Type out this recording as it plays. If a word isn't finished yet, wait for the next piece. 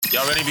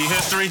Y'all ready to be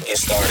history? Get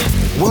started.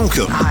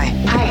 Welcome. Hi.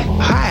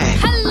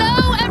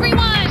 Hello,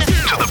 everyone.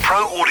 To the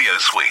Pro Audio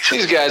Suite.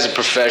 These guys are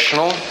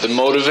professional. They're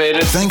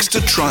motivated. Thanks to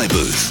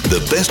TriBooth, the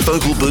best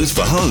vocal booth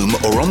for home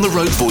or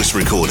on-the-road voice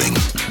recording.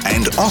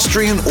 And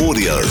Austrian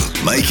Audio,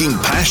 making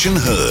passion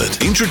heard.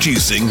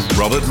 Introducing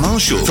Robert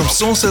Marshall from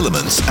Source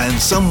Elements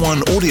and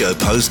Someone Audio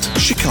Post,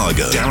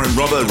 Chicago. Darren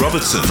Robbo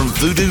Robertson from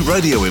Voodoo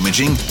Radio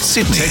Imaging,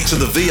 Sydney. Tech to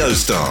the VO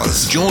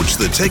Stars, George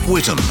the Tech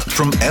Whittam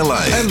from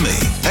LA. And me,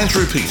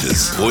 Andrew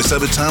Peters,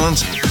 voiceover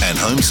talent and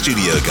home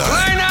studio guy.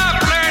 Line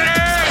up,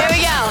 ladies! Here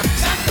we go.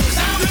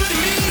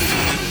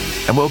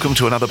 And welcome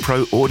to another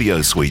Pro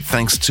Audio Suite,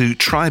 thanks to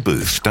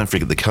TriBooth. Don't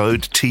forget the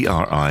code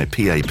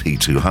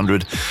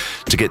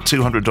TRIPAP200 to get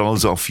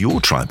 $200 off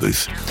your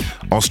TriBooth.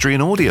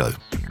 Austrian Audio,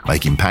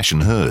 making passion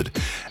heard.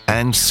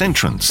 And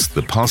Centrance,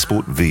 the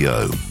Passport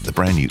VO. The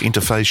brand new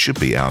interface should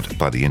be out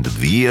by the end of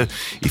the year.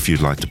 If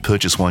you'd like to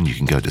purchase one, you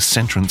can go to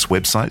Centrance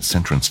website,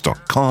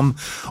 centrance.com,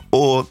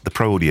 or the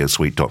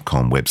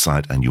proaudiosuite.com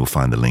website, and you'll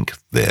find the link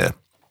there.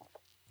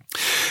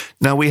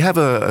 Now, we have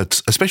a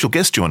special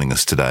guest joining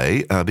us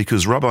today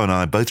because Robbo and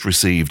I both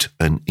received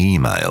an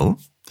email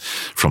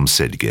from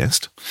said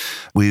guest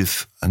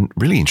with a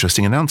really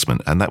interesting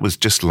announcement, and that was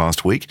just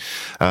last week.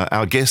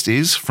 Our guest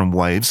is from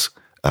Waves,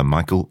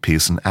 Michael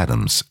Pearson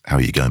Adams. How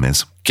are you,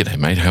 Gomez? G'day,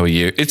 mate. How are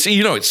you? It's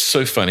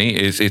so funny.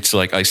 It's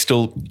like I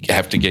still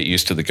have to get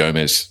used to the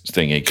Gomez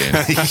thing again.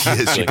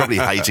 Yes, you're probably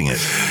hating it.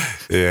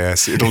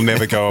 Yes, it'll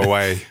never go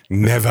away.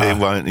 Never. It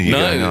won't.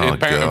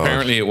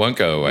 Apparently it won't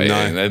go away. No.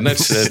 And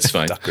that's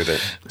fine. Stuck with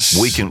it.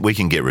 We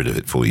can get rid of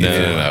it for you.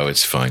 No,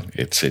 it's fine.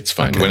 It's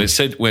fine. Okay. When it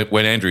said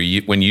when Andrew,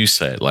 when you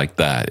say it like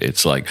that,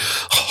 it's like.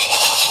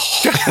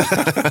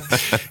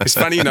 It's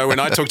funny, when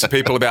I talk to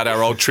people about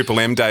our old Triple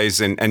M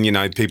days and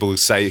people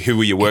say, who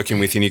were you working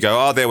with? And you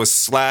go, oh, there was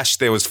Slash,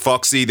 there was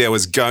Foxy, there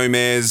was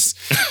Gomez,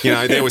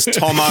 there was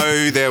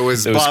Tomo, there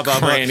was blah, blah,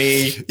 blah.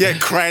 Cranny. Yeah,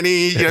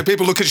 Cranny.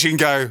 People look at you and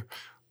go,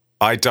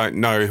 I don't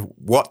know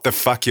what the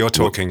fuck you're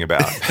talking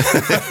about.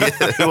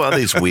 Who are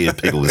these weird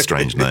people with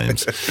strange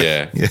names?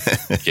 Yeah.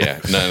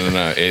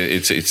 No.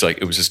 It's like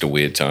it was just a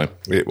weird time.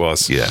 It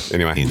was. Yeah.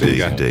 Anyway,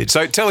 indeed.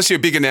 So tell us your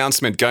big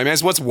announcement,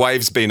 Gomez. What's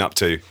Waves been up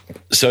to?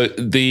 So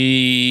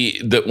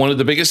the one of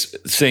the biggest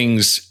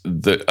things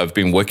that I've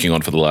been working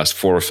on for the last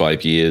 4 or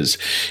 5 years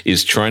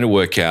is trying to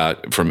work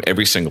out from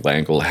every single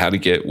angle how to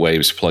get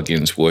Waves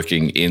plugins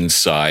working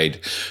inside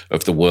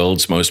of the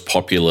world's most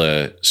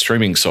popular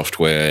streaming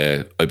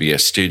software, OBS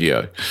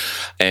Studio.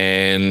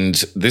 And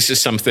this is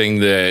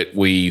something that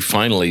we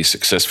finally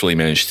successfully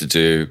managed to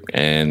do,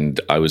 and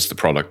I was the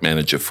product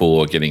manager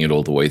for getting it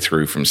all the way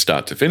through from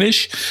start to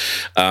finish.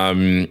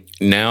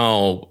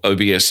 Now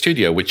OBS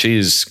Studio, which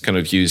is kind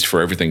of used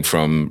for everything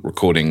from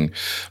recording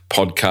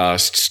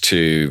podcasts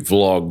to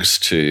vlogs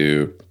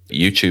to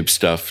YouTube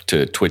stuff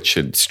to Twitch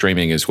and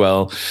streaming as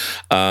well.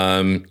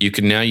 You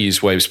can now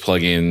use Waves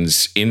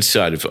plugins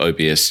inside of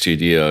OBS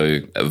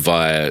Studio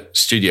via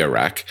Studio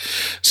Rack.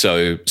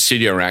 So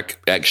Studio Rack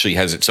actually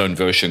has its own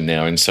version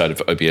now inside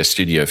of OBS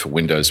Studio for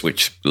Windows,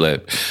 which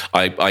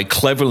I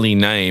cleverly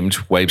named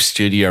Waves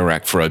Studio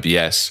Rack for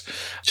OBS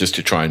just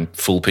to try and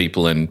fool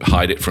people and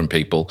hide it from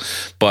people.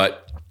 But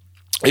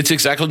it's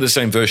exactly the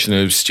same version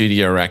of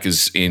Studio Rack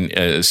as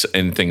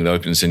anything that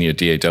opens in your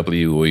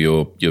DAW or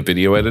your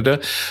video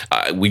editor.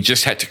 We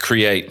just had to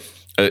create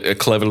a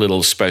clever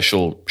little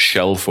special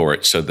shell for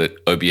it so that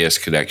OBS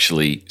could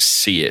actually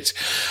see it.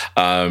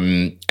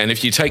 And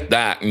if you take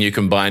that and you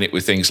combine it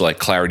with things like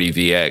Clarity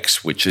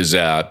VX, which is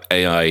our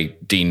AI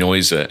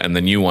denoiser, and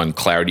the new one,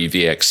 Clarity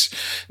VX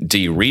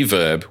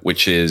De-Reverb,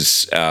 which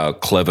is our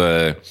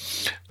clever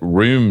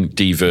room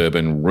deverb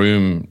and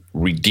room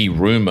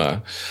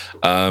de-roomer,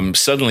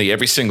 suddenly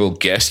every single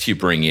guest you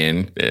bring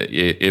in,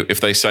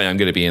 if they say I'm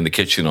going to be in the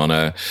kitchen on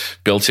a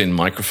built-in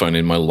microphone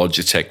in my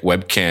Logitech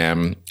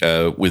webcam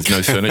with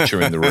no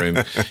furniture in the room,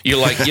 you're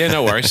like, yeah,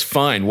 no worries,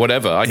 fine,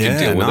 whatever, I can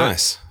deal with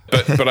it.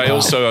 But I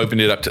also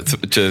opened it up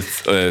to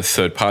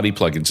third-party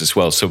plugins as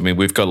well. So, I mean,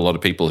 we've got a lot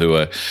of people who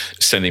are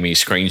sending me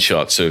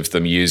screenshots of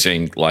them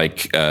using,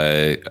 like,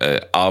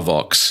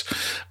 Arvox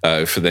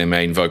for their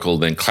main vocal,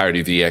 then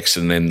Clarity VX,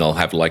 and then they'll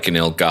have, like, an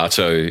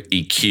Elgato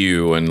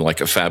EQ and,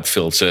 like, a Fab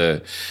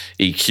Filter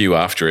EQ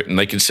after it. And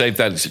they can save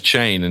that as a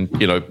chain and,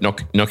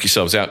 knock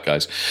yourselves out,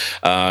 guys.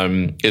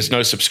 There's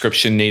no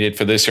subscription needed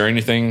for this or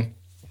anything.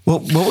 Well,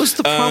 what was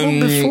the problem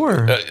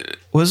before?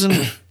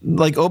 Wasn't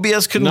like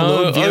OBS couldn't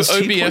load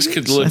VST plugins? OBS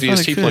could load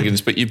VST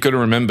plugins, but you've got to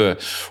remember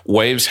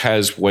Waves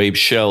has Wave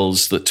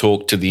shells that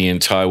talk to the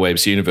entire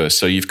Waves universe.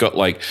 So you've got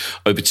like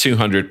over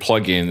 200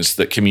 plugins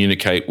that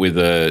communicate with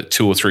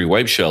 2 or 3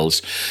 Wave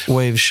shells.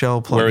 Wave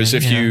shell plugin. Whereas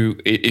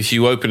if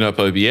you open up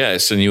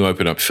OBS and you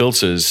open up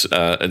filters,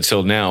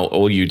 until now,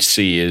 all you'd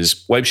see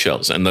is Wave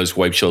shells, and those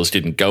Wave shells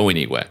didn't go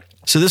anywhere.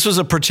 So this was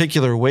a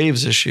particular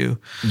Waves issue.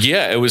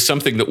 Yeah, it was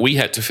something that we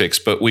had to fix,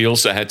 but we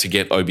also had to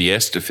get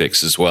OBS to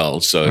fix as well.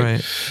 So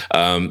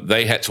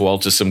they had to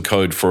alter some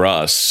code for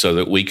us so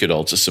that we could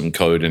alter some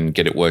code and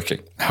get it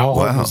working. How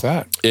hard was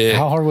that?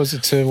 How hard was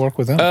it to work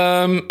with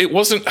them? It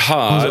wasn't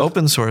hard. It was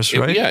open source,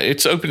 right?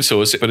 It's open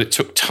source, but it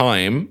took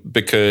time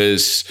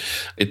because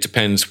it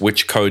depends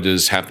which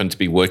coders happen to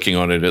be working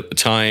on it at the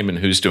time and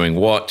who's doing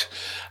what.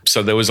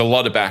 So there was a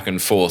lot of back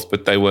and forth,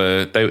 but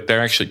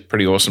they're actually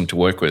pretty awesome to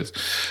work with.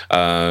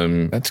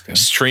 That's good.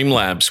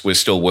 Streamlabs we're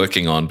still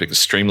working on because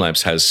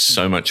Streamlabs has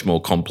so much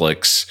more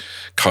complex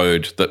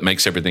code that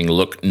makes everything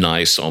look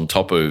nice on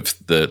top of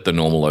the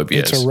normal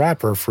OBS. It's a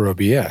wrapper for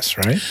OBS,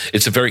 right?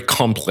 It's a very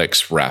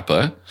complex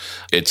wrapper.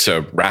 It's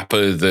a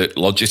wrapper that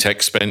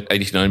Logitech spent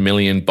 $89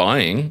 million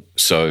buying.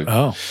 So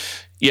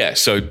they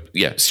sold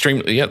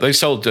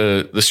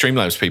the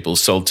Streamlabs people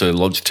sold to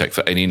Logitech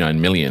for $89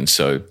 million.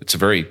 So it's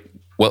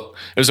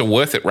it was a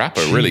worth it wrapper,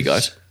 really,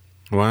 guys.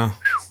 Wow.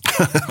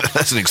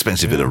 That's an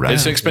expensive bit of wrapping.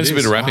 It's an expensive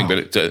bit of wrapping,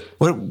 but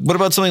what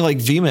about something like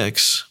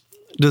vMix?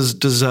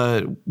 Does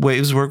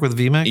Waves work with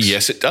vMix?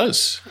 Yes, it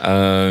does.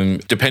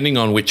 Depending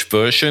on which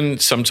version,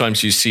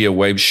 sometimes you see a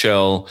Wave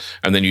shell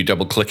and then you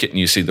double click it and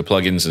you see the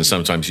plugins, and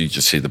sometimes you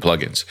just see the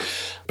plugins.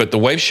 But the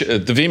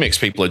vMix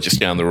people are just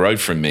down the road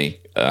from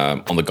me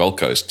on the Gold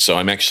Coast, so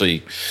I'm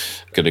actually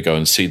going to go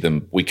and see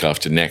them week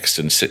after next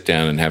and sit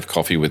down and have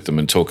coffee with them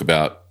and talk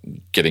about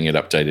getting it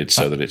updated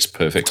so that it's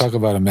perfect. Talk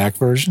about a Mac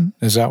version?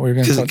 Is that what you're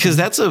going to talk about? Because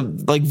that's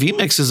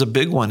vMix is a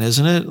big one,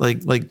 isn't it?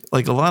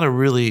 Like a lot of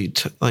really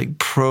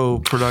pro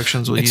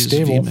productions will use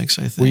vMix.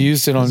 I think we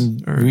used it on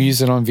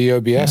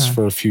VOBS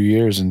for a few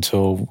years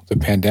until the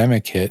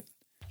pandemic hit,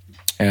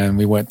 and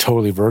we went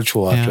totally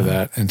virtual after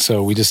that. And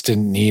so we just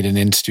didn't need an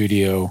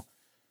in-studio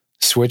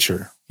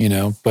switcher,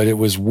 But it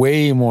was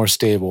way more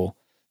stable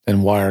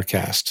than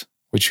Wirecast,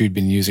 which we'd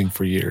been using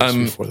for years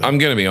before that. I'm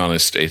going to be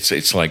honest.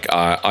 It's like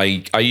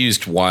I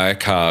used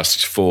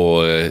Wirecast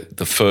for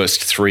the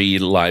first 3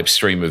 live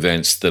stream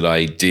events that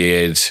I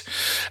did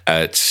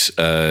at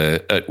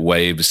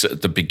Waves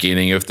at the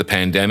beginning of the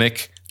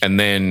pandemic. And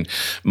then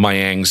my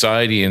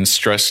anxiety and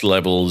stress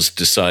levels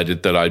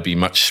decided that I'd be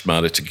much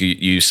smarter to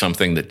use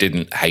something that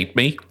didn't hate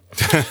me.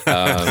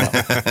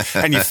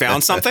 And you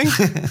found something?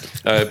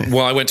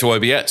 Well, I went to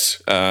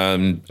OBS.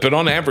 But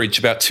on average,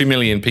 about 2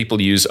 million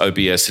people use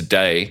OBS a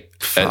day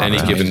at any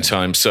given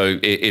time. So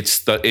it's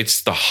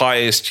the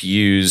highest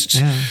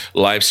used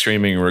live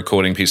streaming and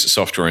recording piece of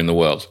software in the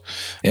world.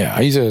 Yeah,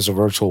 I use it as a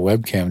virtual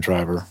webcam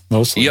driver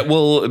mostly. Yeah,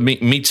 well,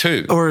 me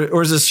too.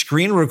 Or as a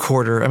screen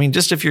recorder. I mean,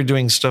 just if you're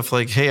doing stuff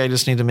like, hey, I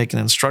just need to make an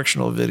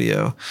instructional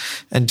video,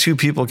 and 2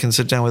 people can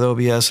sit down with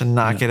OBS and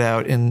knock it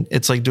out, and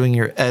it's like doing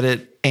your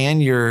edit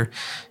and your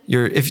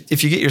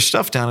if you get your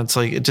stuff down, it's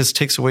like it just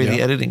takes away the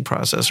editing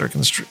process or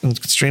can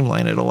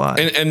streamline it a lot.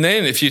 And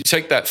then if you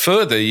take that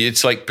further,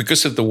 it's like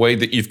because of the way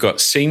that you've got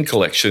scene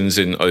collections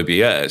in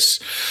OBS,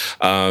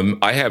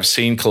 I have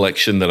scene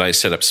collection that I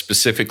set up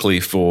specifically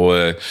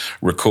for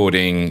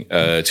recording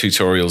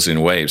tutorials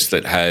in Waves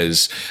that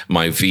has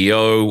my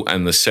VO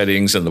and the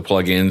settings and the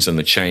plugins and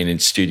the chain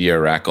and Studio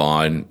Rack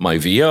on my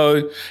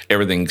VO,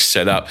 everything's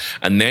set up.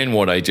 And then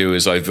what I do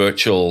is I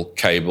virtual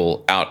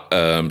cable out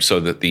so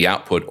that the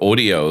output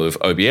audio of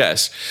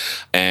OBS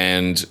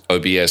and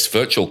OBS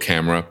virtual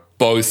camera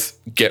both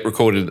get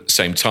recorded at the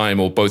same time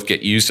or both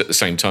get used at the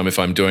same time if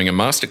I'm doing a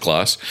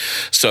masterclass.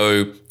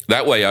 So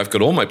that way I've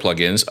got all my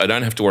plugins. I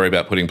don't have to worry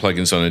about putting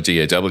plugins on a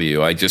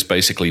DAW. I just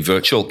basically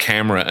virtual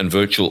camera and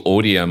virtual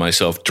audio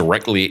myself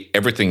directly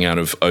everything out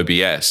of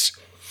OBS.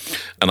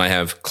 And I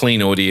have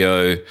clean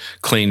audio,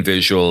 clean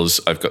visuals.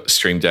 I've got the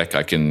Stream Deck.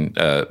 I can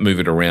move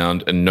it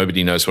around and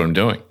nobody knows what I'm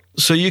doing.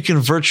 So you can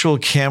virtual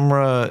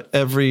camera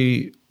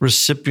every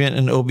recipient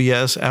in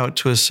OBS out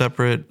to a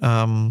separate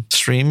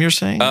stream, you're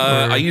saying?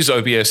 I use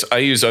OBS. I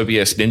use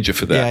OBS Ninja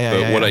for that.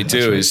 But what I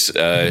do is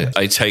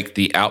I take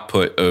the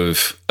output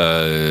of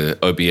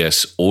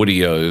OBS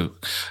audio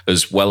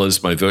as well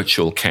as my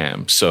virtual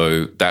cam.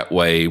 So that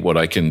way what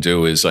I can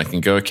do is I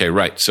can go, okay,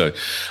 right. So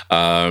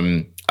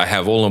I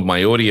have all of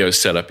my audio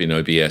set up in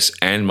OBS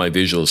and my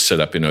visuals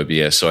set up in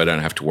OBS, so I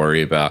don't have to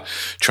worry about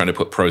trying to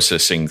put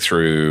processing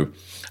through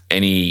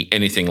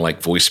anything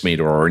like voice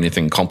meter or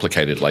anything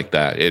complicated like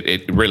that.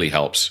 It really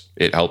helps.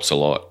 It helps a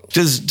lot.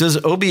 Does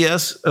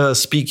OBS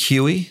speak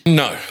Huey?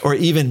 No. Or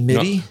even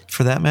MIDI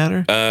for that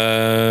matter?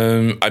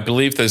 I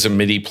believe there's a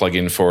MIDI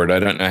plugin for it. I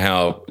don't know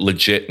how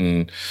legit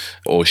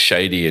or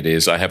shady it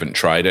is. I haven't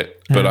tried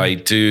it, but I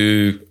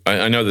do.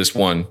 I know there's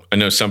one. I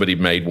know somebody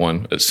made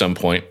one at some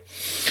point.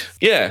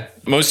 Yeah,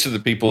 most of the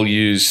people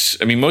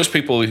most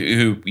people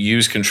who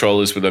use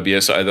controllers with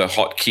OBS either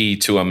hotkey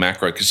to a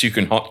macro, because you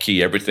can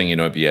hotkey everything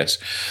in OBS.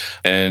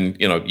 And,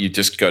 you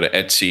just go to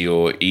Etsy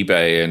or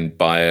eBay and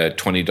buy a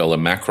 $20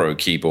 macro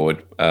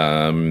keyboard.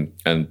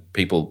 And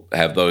people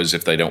have those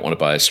if they don't want to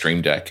buy a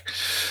Stream Deck.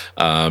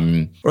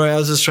 Right, I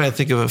was just trying to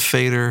think of a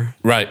fader.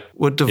 Right.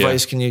 What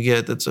device can you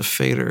get that's a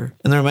fader?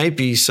 And there might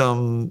be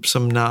some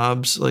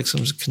knobs, like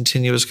some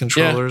continuous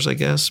controllers, I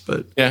guess.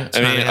 But yeah,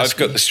 I've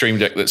got the Stream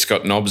Deck that's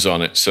got knobs on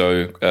on it,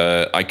 so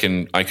I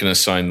can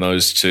assign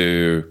those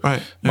to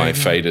my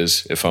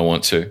faders if I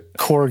want to.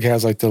 Korg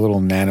has like the little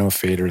nano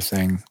fader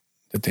thing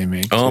that they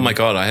make. Oh my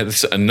God, I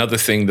have another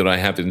thing that I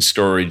have in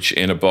storage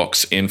in a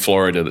box in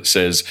Florida that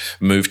says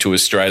move to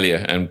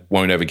Australia and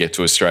won't ever get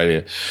to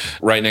Australia.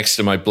 Right next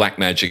to my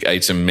Blackmagic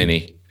ATEM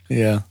Mini.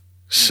 Yeah.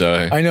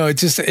 So I know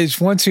it's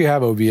once you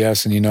have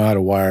OBS and you know how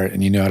to wire it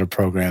and you know how to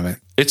program it.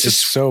 It's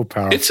so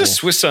powerful. It's a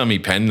Swiss Army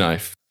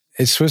penknife.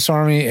 It's Swiss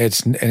Army.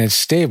 It's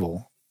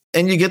stable.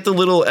 And you get the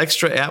little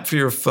extra app for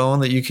your phone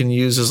that you can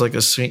use as like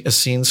a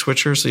scene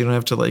switcher. So you don't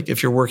have to like,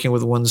 if you're working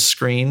with one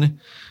screen,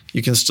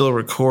 you can still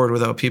record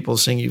without people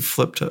seeing you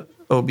flip to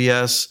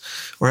OBS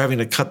or having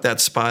to cut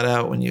that spot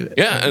out when you.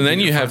 Yeah. And then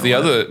you have the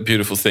other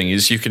beautiful thing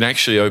is you can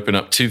actually open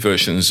up 2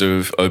 versions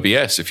of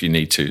OBS if you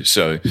need to.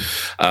 So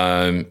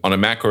on a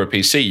Mac or a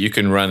PC, you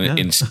can run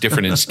in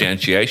different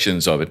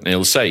instantiations of it. And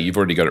it'll say, you've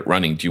already got it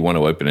running. Do you want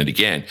to open it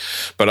again?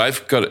 But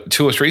I've got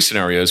 2 or 3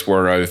 scenarios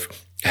where I've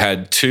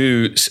had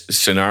 2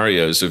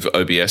 scenarios of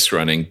OBS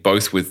running,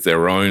 both with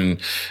their own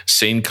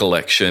scene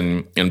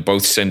collection and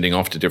both sending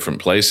off to different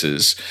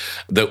places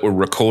that were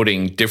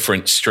recording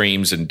different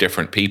streams and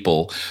different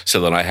people so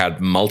that I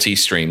had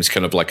multi-streams,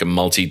 kind of like a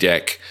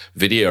multi-deck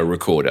video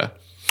recorder.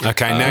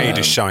 Okay, now you're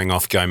just showing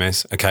off,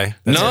 Gomez. Okay.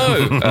 But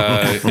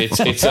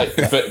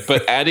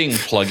adding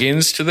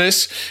plugins to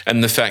this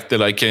and the fact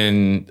that I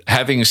can,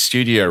 having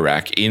Studio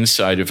Rack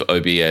inside of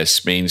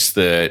OBS means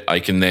that I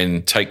can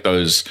then take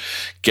those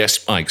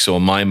guest mics or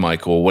my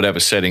mic or whatever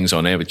settings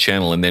on every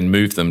channel and then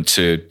move them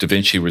to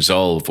DaVinci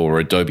Resolve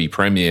or Adobe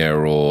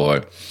Premiere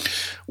or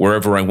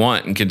wherever I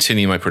want and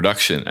continue my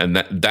production. And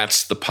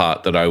that's the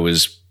part that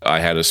I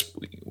had us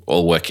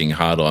all working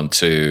hard on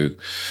to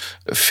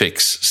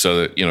fix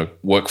so that,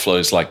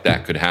 workflows like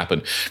that could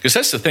happen. Because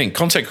that's the thing,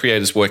 content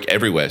creators work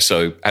everywhere.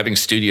 So having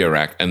Studio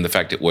Rack and the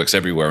fact it works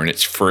everywhere and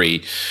it's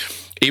free,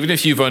 even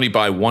if you've only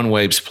buy one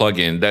Waves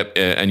plugin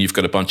and you've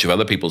got a bunch of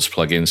other people's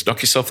plugins,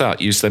 knock yourself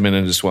out. Use them in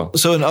it as well.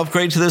 So an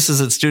upgrade to this is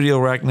that Studio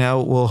Rack now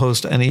will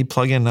host any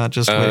plugin, not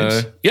just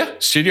Waves. Yeah,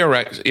 Studio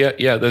Rack.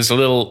 Yeah. There's a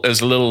little.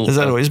 Has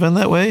that always been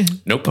that way?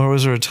 Nope. Or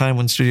was there a time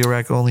when Studio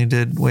Rack only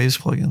did Waves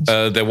plugins?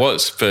 There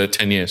was for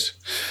 10 years.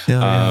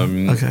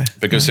 Okay.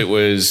 Because it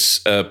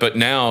was, but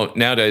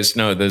nowadays,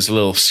 no. There's a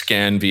little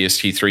scan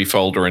VST3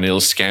 folder, and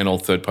it'll scan all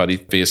third-party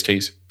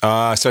VSTs.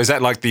 So is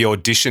that like the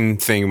Audition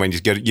thing when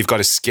you've got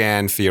to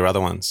scan for your other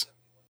ones?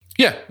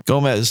 Yeah.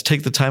 Gomez,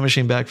 take the time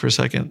machine back for a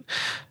second.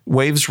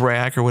 Waves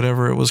Rack, or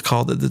whatever it was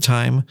called at the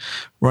time,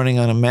 running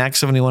on a Mac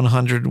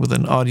 7100 with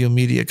an audio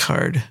media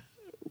card,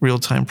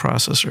 real-time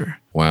processor.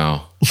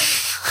 Wow.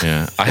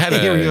 Yeah. I had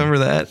you remember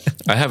that?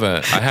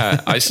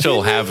 I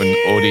still have an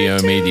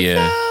audio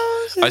media.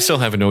 I still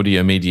have an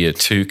Audio Media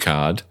 2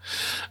 card.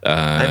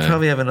 I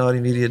probably have an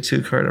Audio Media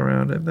 2 card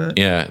around, I bet.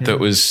 Yeah, that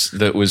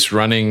was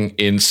running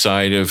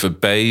inside of a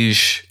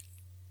beige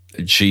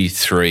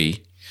G3.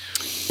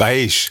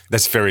 Beige.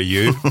 That's very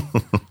you.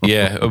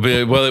 Yeah.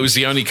 Well, it was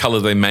the only color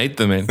they made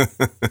them in.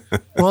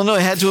 Well, no,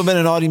 it had to have been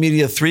an Audio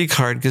Media 3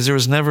 card because there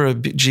was never a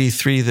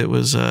G3 that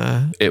was...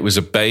 It was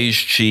a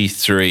beige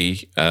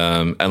G3,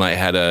 and I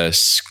had a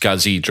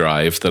SCSI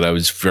drive that I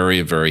was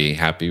very, very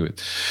happy with.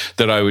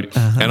 That I would,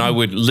 and I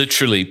would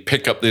literally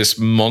pick up this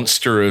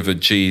monster of a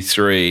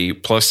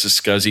G3 plus the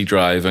SCSI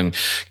drive and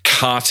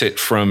cart it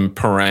from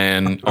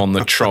Paran on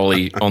the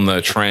trolley, on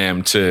the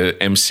tram to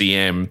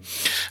MCM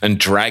and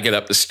drag it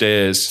up the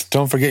stairs.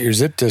 Don't forget your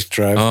zip disk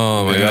drive.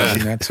 Oh my God.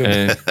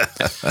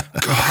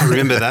 God,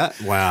 remember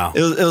that? Wow.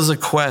 It was a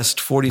Quest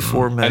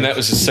 44 meg. And that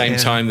was the same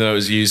time that I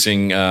was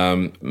using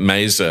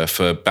Mesa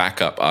for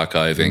backup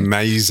archiving.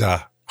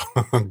 Mesa.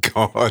 Oh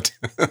God.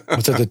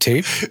 Was that the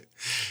tape?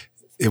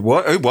 It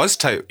was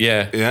tape.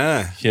 Yeah.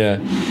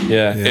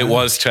 It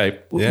was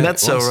tape. Yeah,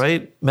 Mezzo,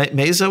 right?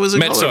 Mesa was it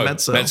Mezzo. called?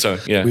 Mezzo. Mezzo,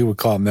 yeah. We would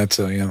call it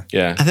Mezzo, yeah.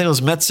 Yeah. I think it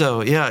was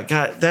Mezzo. Yeah,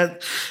 God,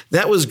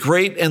 that was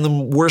great and the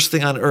worst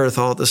thing on earth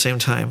all at the same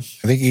time.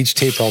 I think each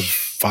tape held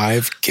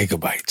 5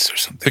 gigabytes or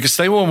something. Because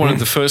they were one of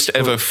the first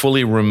ever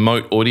fully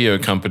remote audio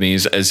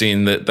companies, as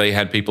in that they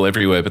had people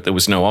everywhere, but there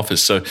was no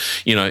office. So,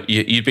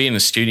 you'd be in a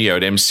studio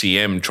at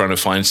MCM trying to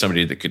find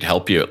somebody that could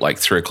help you at like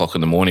 3:00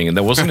 in the morning, and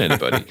there wasn't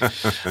anybody.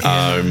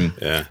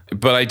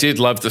 But I did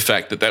love the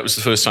fact that was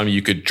the first time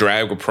you could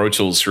drag a Pro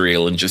Tools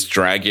reel and just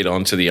drag it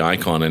onto the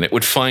icon, and it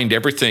would find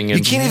everything. You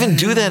can't even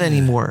do that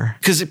anymore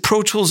because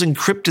Pro Tools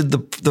encrypted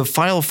the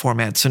file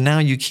format, so now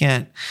you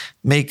can't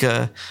make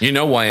a. You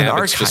know why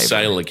Abbott's for archiver.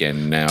 sale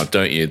again now,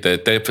 don't you?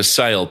 They're for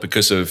sale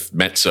because of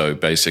Mezzo,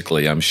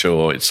 basically. I'm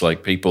sure it's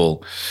like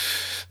people,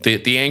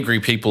 the angry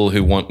people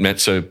who want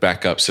Mezzo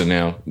backups are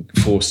now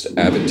forced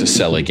Abbott to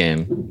sell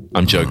again.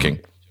 I'm joking.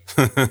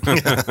 Here's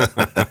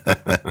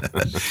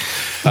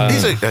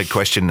a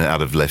question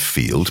out of left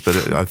field, but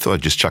I thought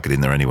I'd just chuck it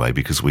in there anyway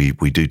because we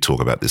do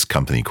talk about this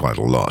company quite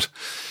a lot.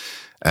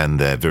 And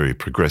they're very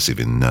progressive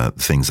in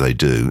things they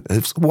do.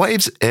 Has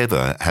Waves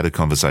ever had a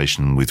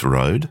conversation with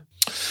Rode?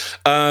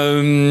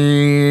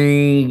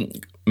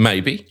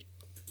 Maybe.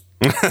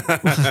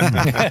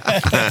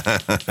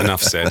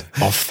 Enough said.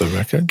 Off the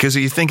record. Because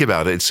you think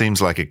about it, it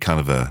seems like a kind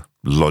of a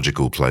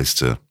logical place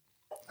to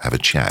have a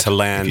chat, to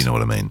land. if you know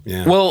what I mean.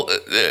 Yeah. Well,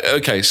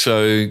 okay.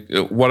 So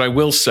what I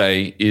will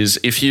say is,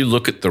 if you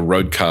look at the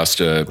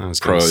Rodecaster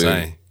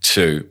Pro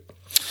 2,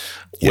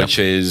 which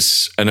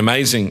is an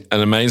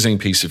amazing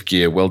piece of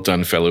gear. Well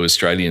done, fellow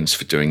Australians,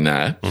 for doing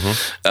that.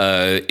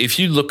 If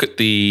you look at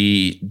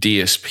the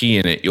DSP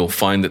in it, you'll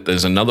find that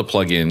there's another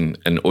plugin,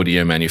 an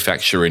audio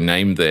manufacturer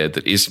named there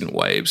that isn't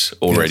Waves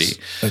already. Yes,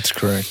 that's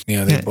correct.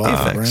 Yeah, they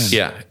bought the brand.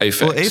 Yeah,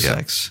 Aphex. Well,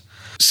 Aphex. Yeah.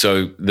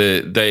 So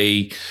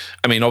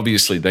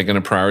obviously they're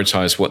going to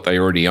prioritize what they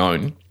already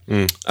own.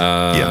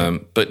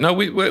 But no,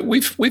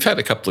 we've had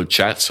a couple of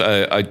chats.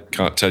 I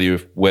can't tell you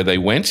where they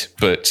went,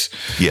 but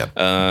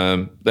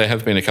there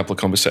have been a couple of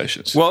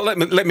conversations. Well,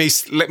 let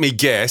me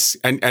guess,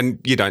 and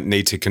you don't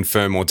need to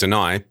confirm or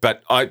deny,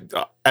 but I,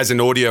 as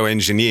an audio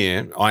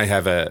engineer, I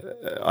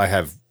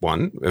have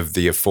one of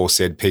the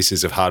aforesaid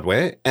pieces of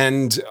hardware,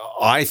 and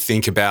I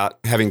think about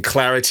having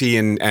clarity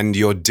and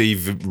your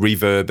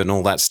reverb and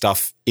all that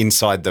stuff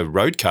inside the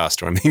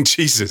Rodecaster. I mean,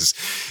 Jesus,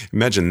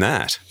 imagine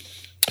that.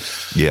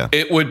 Yeah,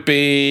 it would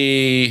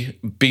be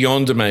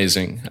beyond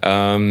amazing.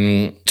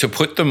 To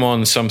put them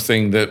on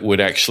something that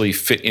would actually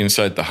fit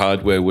inside the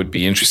hardware would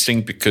be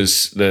interesting,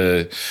 because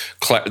there's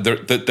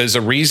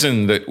a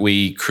reason that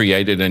we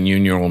created a new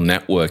neural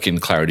network in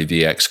Clarity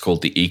VX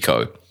called the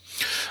Eco.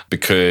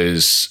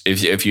 Because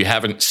if you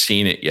haven't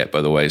seen it yet,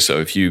 by the way,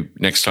 so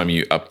next time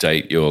you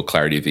update your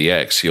Clarity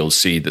VX, you'll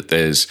see that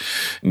there's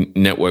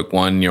Network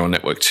 1, Neural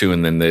Network 2,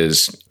 and then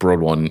there's Broad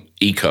 1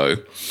 Eco,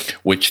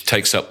 which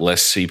takes up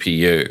less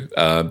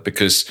CPU.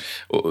 Because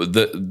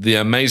the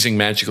amazing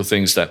magical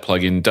things that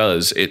plugin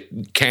does,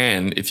 it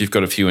can, if you've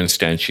got a few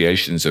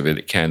instantiations of it,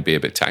 it can be a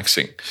bit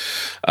taxing.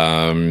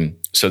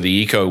 So the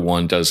Eco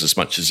one does as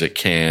much as it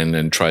can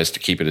and tries to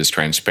keep it as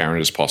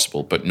transparent as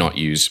possible, but not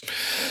use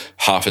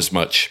half as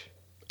much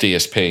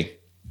DSP.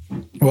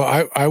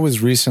 Well, I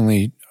was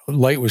recently,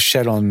 light was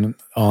shed on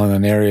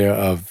an area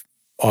of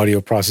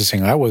audio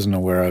processing I wasn't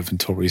aware of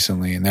until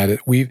recently, and that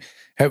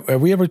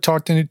have we ever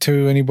talked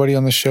to anybody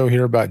on the show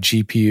here about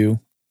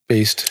GPU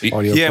based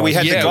audio? Yeah, we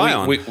had the guy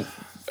on.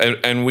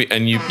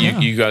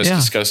 You guys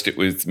discussed it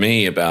with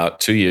me about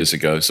 2 years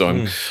ago.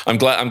 So I'm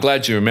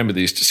glad you remember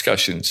these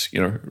discussions.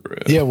 You know.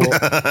 Yeah. Well.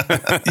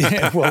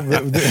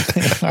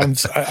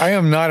 I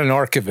am not an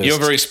archivist. You're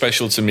very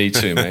special to me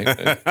too, mate.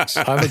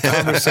 I'm a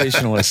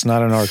conversationalist,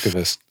 not an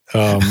archivist.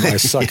 I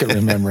suck at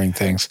remembering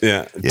things.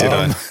 Yeah.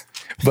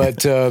 But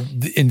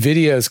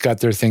NVIDIA's got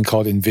their thing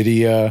called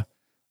NVIDIA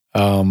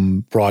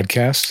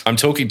Broadcast. I'm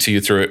talking to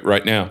you through it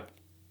right now.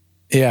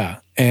 Yeah,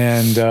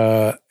 and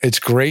it's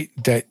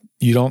great that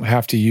you don't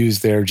have to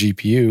use their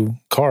GPU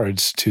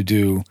cards to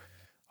do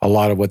a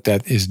lot of what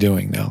that is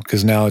doing now,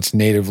 because now it's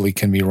natively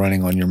can be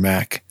running on your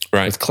Mac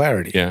with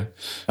Clarity. Yeah.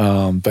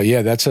 But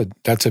yeah, that's a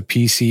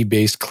PC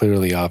based,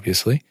 clearly,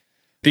 obviously.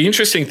 The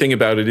interesting thing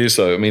about it is,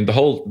 though, I mean, the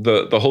whole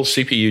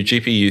CPU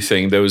GPU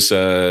thing. There's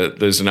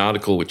an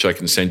article which I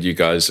can send you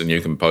guys, and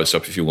you can post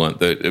up if you want.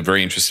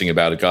 Very interesting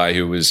about a guy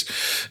who was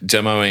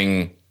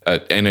demoing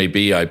at NAB,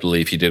 I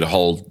believe. He did a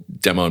whole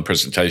demo and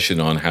presentation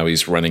on how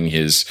he's running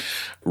his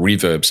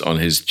reverbs on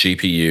his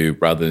GPU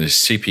rather than his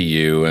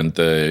CPU, and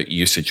the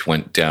usage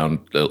went down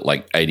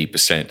like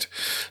 80%.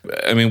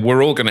 I mean,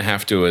 we're all going to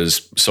have to,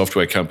 as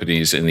software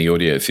companies in the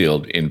audio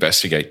field,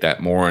 investigate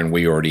that more, and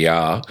we already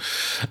are.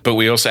 But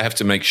we also have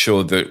to make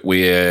sure that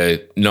we're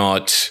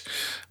not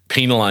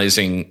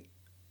penalizing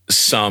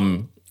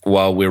some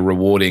while we're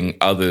rewarding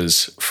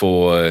others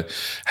for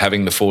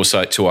having the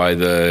foresight to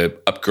either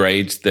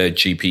upgrade their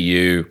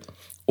GPU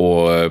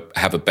or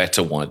have a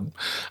better one.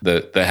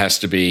 There has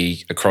to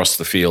be across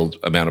the field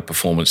amount of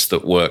performance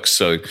that works.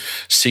 So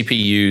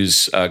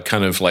CPUs are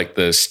kind of like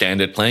the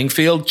standard playing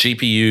field.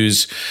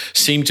 GPUs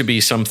seem to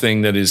be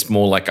something that is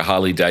more like a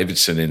Harley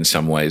Davidson in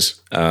some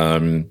ways.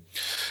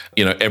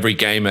 Every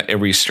gamer,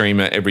 every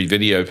streamer, every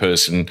video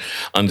person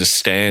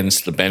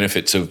understands the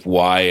benefits of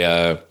why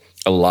a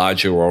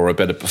larger or a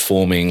better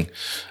performing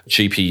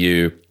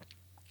GPU,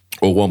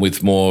 or one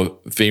with more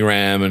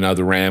VRAM and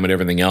other RAM and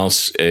everything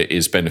else,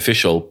 is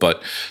beneficial.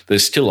 But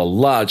there's still a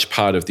large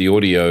part of the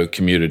audio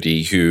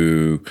community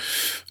who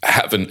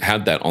haven't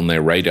had that on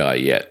their radar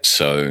yet.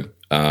 So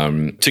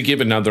to give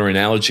another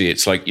analogy,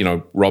 it's like,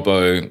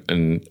 Robbo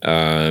and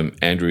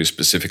Andrew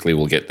specifically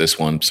will get this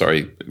one.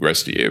 Sorry, the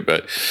rest of you.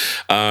 But,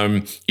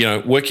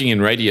 working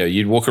in radio,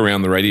 you'd walk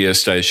around the radio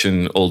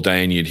station all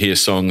day and you'd hear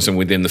songs, and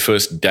within the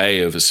first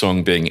day of a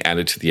song being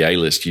added to the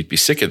A-list, you'd be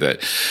sick of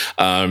it.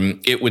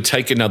 It would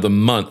take another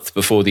month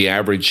before the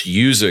average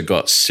user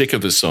got sick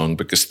of a song,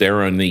 because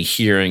they're only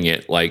hearing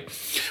it like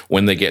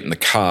when they get in the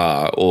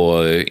car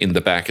or in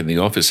the back in the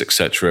office,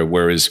 etc.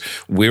 Whereas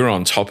we're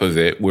on top of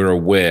it, we're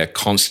aware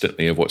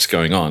constantly of what's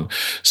going on.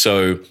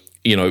 So,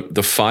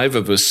 the five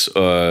of us,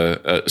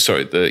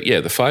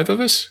 the five of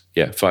us?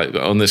 Yeah, five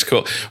on this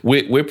call.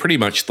 We're pretty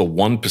much the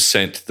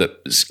 1%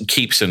 that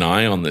keeps an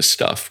eye on this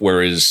stuff,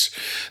 whereas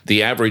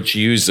the average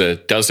user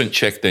doesn't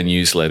check their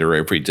newsletter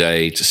every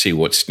day to see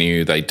what's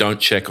new. They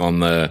don't check on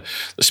the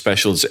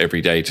specials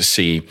every day to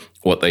see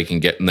what they can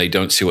get and they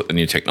don't see what the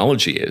new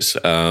technology is.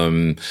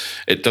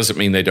 It doesn't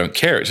mean they don't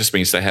care. It just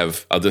means they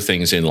have other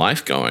things in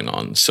life going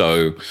on.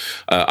 So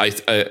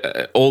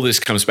all this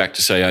comes back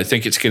to say, I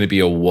think it's going to be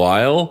a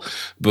while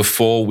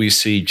before we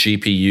see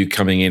GPU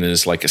coming in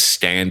as like a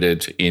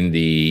standard in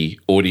the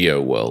audio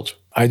world.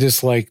 I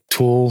just like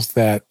tools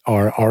that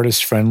are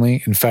artist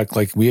friendly. In fact,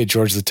 like we at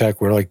George the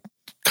Tech, we're like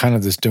kind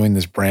of doing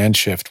this brand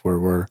shift where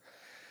we're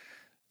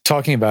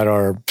talking about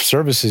our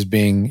services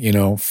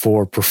being,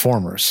 for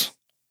performers,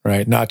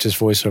 right? Not just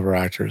voiceover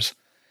actors.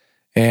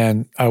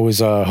 And I was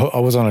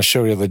on a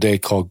show the other day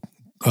called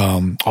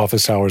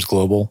Office Hours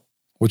Global,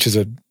 which is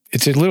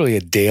it's literally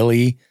a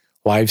daily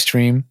live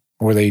stream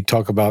where they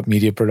talk about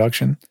media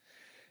production.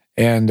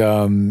 And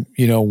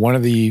one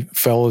of the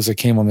fellows that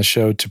came on the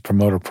show to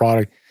promote a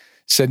product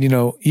said,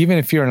 even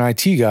if you're an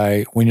IT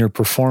guy, when you're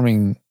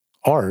performing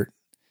art,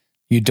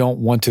 you don't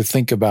want to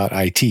think about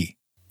IT.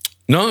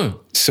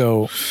 No.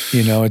 So,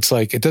 it's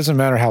like, it doesn't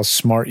matter how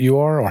smart you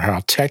are or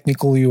how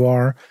technical you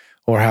are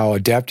or how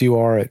adept you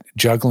are at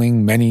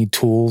juggling many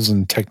tools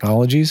and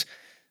technologies.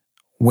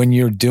 When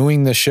you're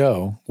doing the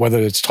show, whether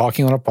it's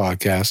talking on a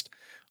podcast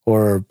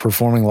or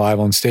performing live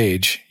on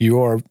stage,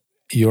 you're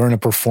in a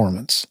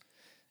performance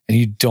and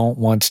you don't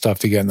want stuff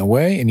to get in the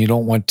way and you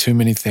don't want too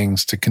many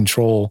things to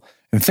control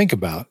and think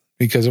about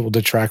because it will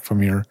detract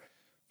from your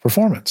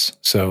performance.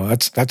 So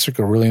that's like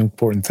a really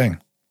important thing.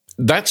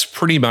 That's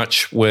pretty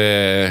much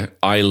where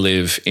I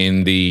live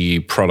in the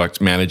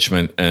product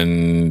management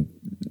and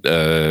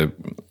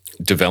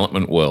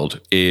development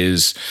world.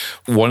 Is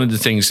one of the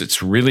things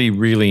that's really,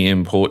 really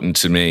important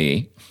to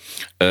me,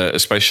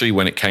 especially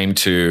when it came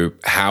to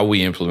how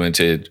we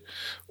implemented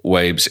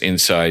Waves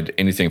inside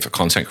anything for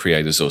content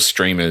creators or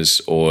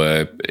streamers,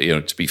 or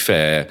to be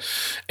fair,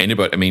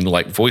 anybody. I mean,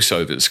 like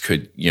voiceovers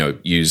could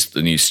use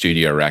the new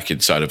studio rack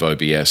inside of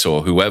OBS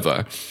or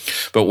whoever.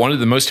 But one of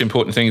the most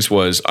important things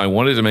was I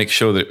wanted to make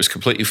sure that it was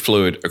completely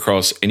fluid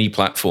across any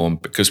platform,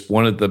 because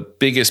one of the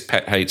biggest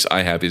pet hates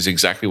I have is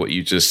exactly what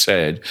you just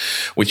said,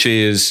 which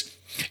is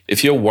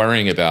if you're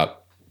worrying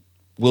about,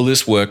 will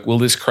this work? Will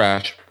this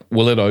crash?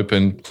 Will it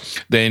open?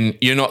 Then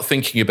you're not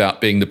thinking about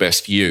being the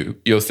best you.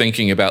 You're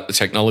thinking about the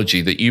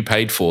technology that you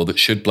paid for that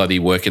should bloody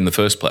work in the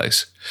first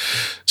place.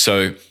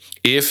 So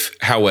if,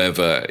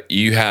 however,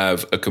 you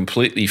have a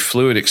completely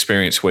fluid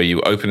experience where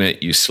you open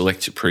it, you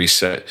select your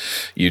preset,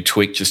 you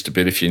tweak just a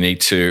bit if you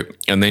need to,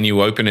 and then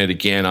you open it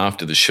again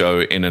after the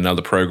show in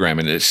another program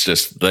and it's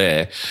just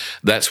there,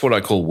 that's what I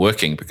call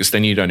working, because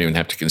then you don't even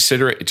have to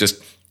consider it.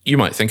 You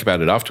might think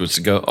about it afterwards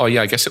and go, oh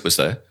yeah, I guess it was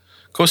there.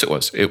 Of course it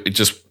was. It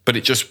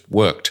just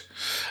worked.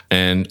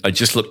 And I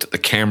just looked at the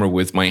camera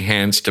with my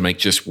hands to make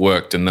just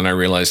worked. And then I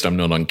realized I'm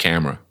not on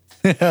camera.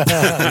 Yeah.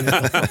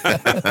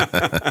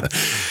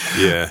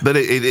 But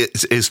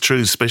it's true,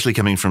 especially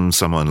coming from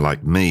someone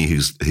like me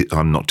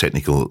I'm not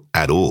technical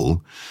at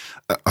all.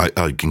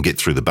 I can get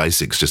through the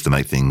basics just to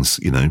make things,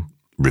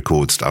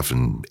 record stuff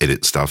and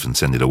edit stuff and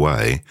send it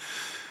away.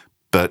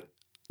 But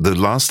the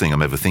last thing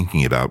I'm ever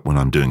thinking about when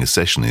I'm doing a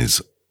session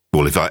is,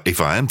 well, if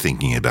I am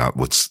thinking about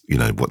what's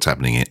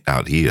happening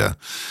out here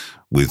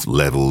with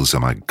levels,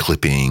 am I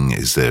clipping?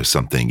 Is there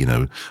something,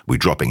 we're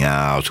dropping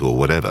out or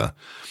whatever?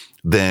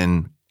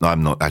 Then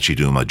I'm not actually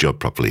doing my job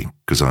properly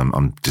because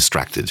I'm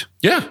distracted.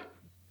 Yeah.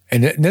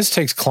 And this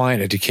takes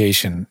client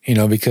education,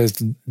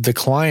 because the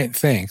client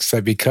thinks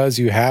that because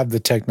you have the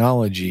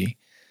technology,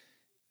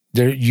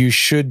 you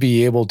should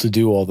be able to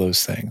do all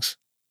those things.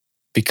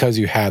 Because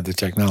you have the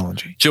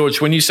technology.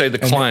 George, when you say the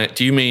client,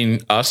 do you mean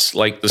us,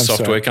 like the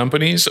software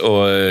companies,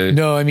 or?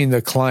 No, I mean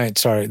the client.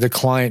 Sorry, the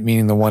client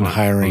meaning the one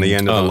hiring on the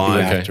end of the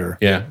line, actor,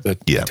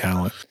 the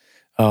talent.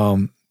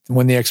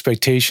 When the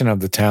expectation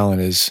of the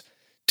talent is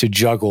to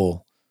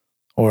juggle,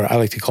 or I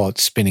like to call it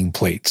spinning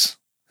plates.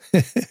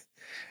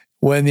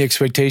 When the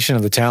expectation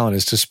of the talent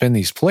is to spin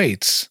these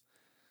plates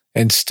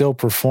and still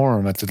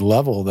perform at the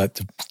level that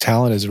the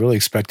talent is really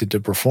expected to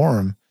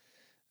perform,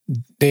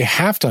 they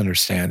have to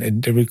understand,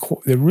 and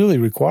it really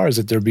requires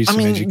that there be some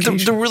education.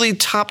 The really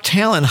top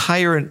talent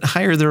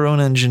hire their own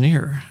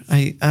engineer.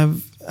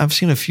 I've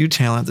seen a few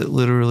talent that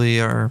literally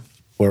are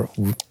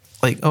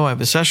like, I have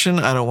a session,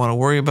 I don't want to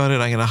worry about it,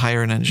 I'm going to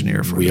hire an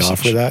engineer for it. We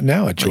offer that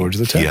now at George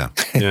the Tech.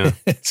 Yeah.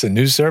 It's a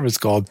new service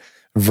called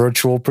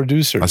Virtual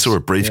Producers. I saw a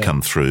brief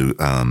come through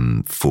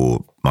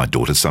for my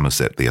daughter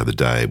Somerset the other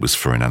day. It was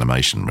for an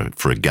animation,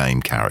 for a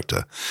game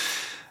character.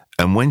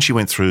 And when she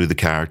went through the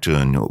character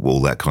and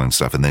all that kind of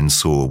stuff and then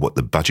saw what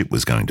the budget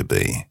was going to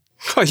be.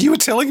 Oh, you were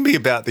telling me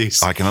about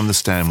this. I can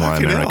understand why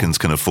Americans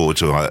can afford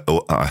to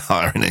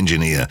hire an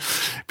engineer,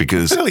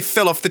 because... I nearly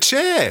fell off the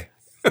chair.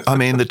 I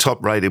mean, the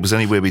top rate, it was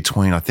anywhere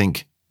between, I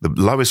think, the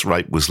lowest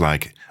rate was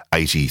like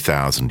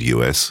 80,000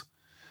 US.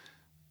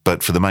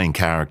 But for the main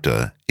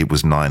character, it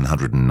was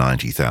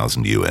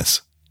 990,000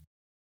 US.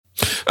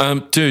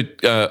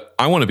 Dude,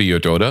 I want to be your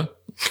daughter.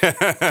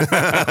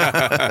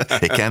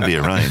 It can be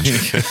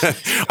arranged.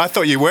 I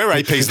thought you were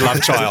AP's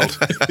love child.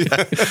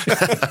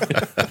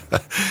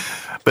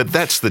 But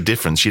that's the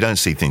difference. You don't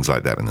see things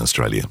like that in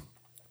Australia.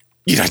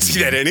 You don't see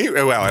that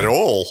anywhere, at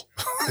all.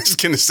 I was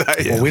going to say.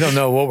 Well, we don't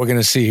know what we're going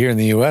to see here in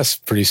the U.S.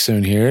 pretty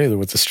soon here either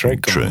with the strike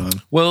going on.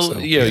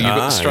 Well, you've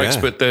got the strikes,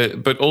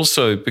 but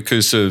also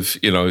because of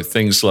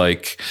things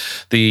like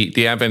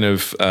the advent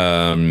of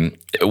I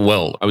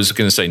was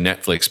going to say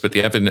Netflix, but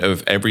the advent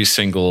of every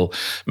single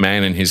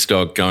man and his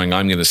dog going,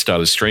 I'm going to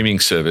start a streaming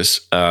service.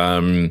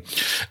 The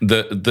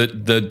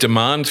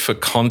demand for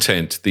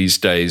content these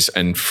days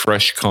and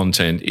fresh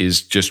content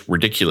is just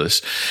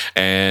ridiculous,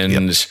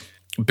 and.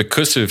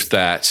 Because of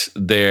that,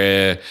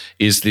 there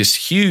is this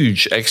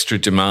huge extra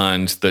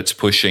demand that's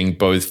pushing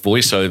both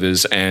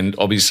voiceovers and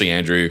obviously,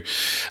 Andrew,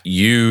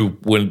 you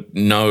would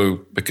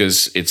know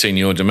because it's in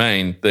your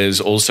domain.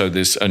 There's also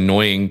this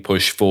annoying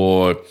push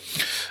for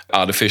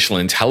artificial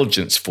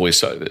intelligence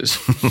voiceovers.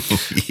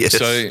 Yes.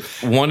 So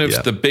one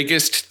of the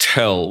biggest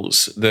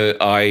tells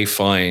that I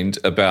find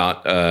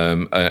about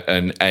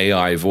an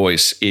AI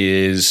voice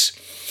is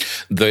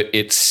that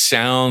it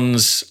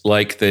sounds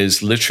like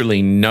there's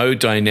literally no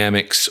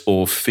dynamics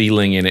or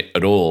feeling in it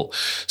at all.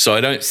 So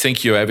I don't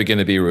think you're ever going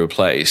to be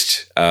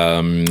replaced.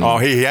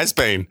 He has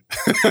been.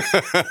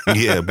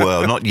 Yeah,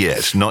 well, not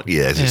yet. Not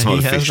yet. It's not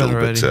official,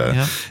 but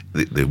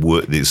the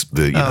word is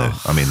they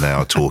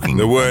are talking.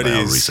 The word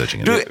is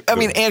researching it. I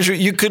mean, Andrew,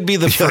 you could be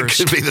the first.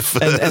 Could be the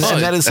first, and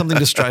that is something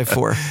to strive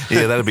for.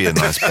 Yeah, that'd be a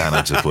nice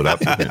banner to put up.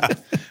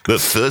 The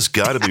first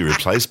guy to be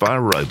replaced by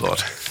a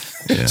robot.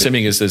 Yeah.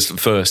 Assuming as there's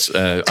first,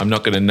 I'm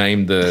not going to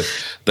name the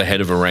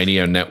head of a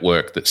radio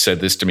network that said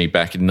this to me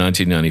back in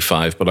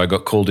 1995, but I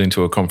got called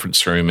into a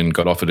conference room and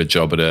got offered a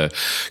job at a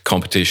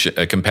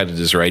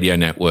competitor's radio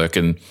network.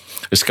 And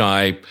this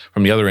guy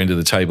from the other end of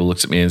the table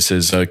looks at me and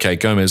says, okay,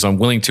 Gomez, I'm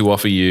willing to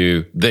offer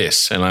you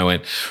this. And I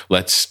went, well,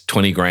 that's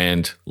 20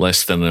 grand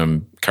less than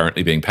I'm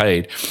currently being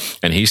paid.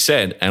 And he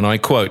said, and I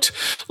quote,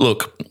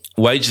 look,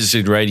 wages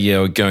in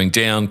radio are going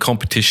down,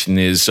 competition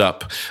is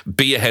up,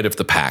 be ahead of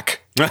the pack.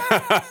 Good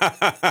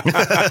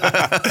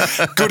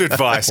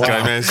advice,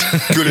 Gomez.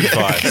 Good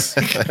advice.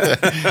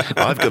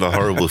 I've got a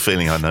horrible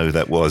feeling I know who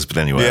that was, but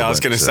anyway. Yeah, I was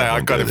going to say,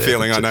 I've got a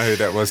feeling I know who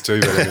that was too,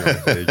 but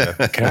anyway, there you go.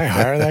 Can I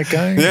hire that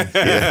guy?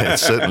 Yeah,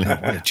 certainly.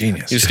 What a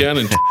genius. He's down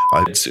in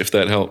if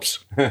that helps.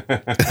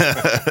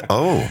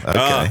 Oh,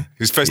 okay.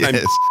 His first name?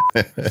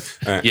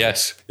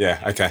 Yes.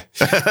 Yeah, okay.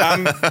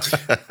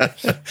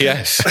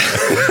 Yes.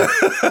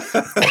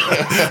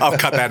 I'll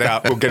cut that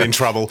out. We'll get in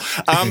trouble.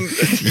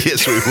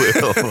 Yes, we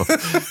will.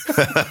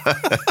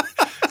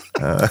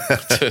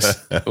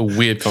 Just a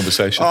weird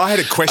conversation. I had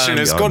a question.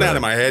 It's gone out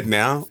of my head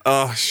now.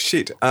 Oh,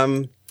 shit.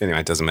 Anyway,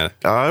 it doesn't matter.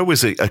 I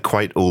always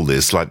equate all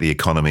this, like the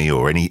economy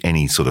or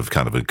any sort of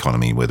kind of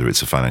economy, whether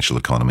it's a financial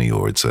economy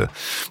or it's an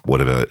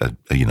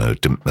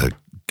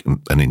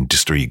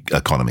industry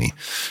economy,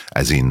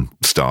 as in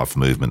staff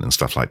movement and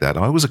stuff like that.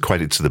 I always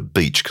equate it to the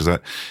beach because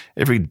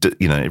every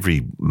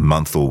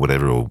month or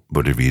whatever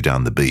you're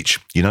down the beach,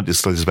 you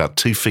notice there's about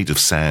 2 feet of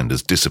sand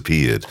has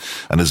disappeared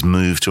and has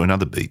moved to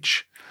another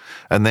beach.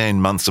 And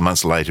then months and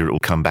months later, it will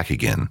come back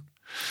again.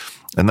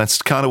 And that's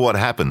kind of what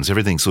happens.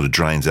 Everything sort of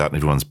drains out and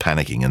everyone's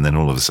panicking. And then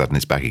all of a sudden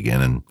it's back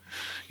again and,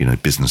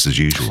 business as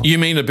usual. You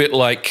mean a bit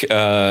like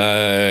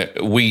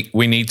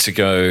we need to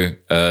go,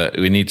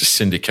 we need to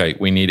syndicate,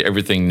 we need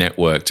everything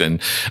networked. And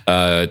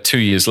 2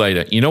 years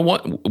later, you know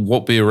what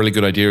would be a really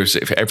good idea is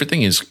if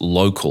everything is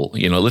local,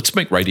 let's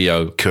make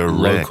radio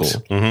local.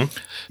 Mm-hmm.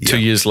 2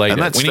 years later,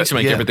 we need to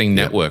make everything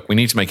network. We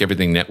need to make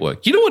everything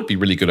network. You know what would be a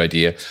really good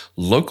idea?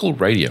 Local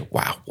radio.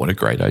 Wow, what a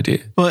great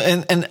idea.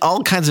 Well, and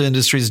all kinds of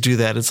industries do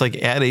that. It's like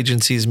ad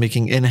agencies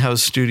making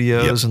in-house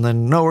studios and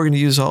then, no, we're going to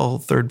use all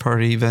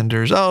third-party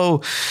vendors.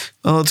 Oh,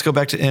 let's go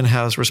back to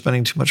in-house. We're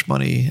spending too much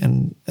money.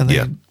 And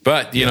then,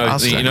 But,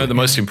 the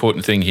most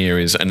important thing here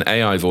is an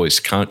AI voice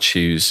can't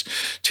choose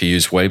to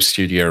use Wave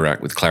Studio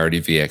Rack with Clarity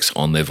VX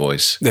on their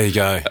voice. There you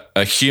go.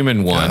 A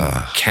human one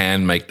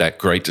can make that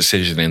great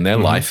decision in their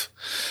life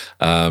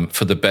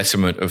for the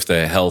betterment of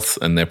their health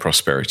and their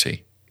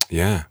prosperity.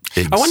 Yeah.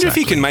 Exactly. I wonder if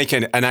you can make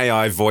an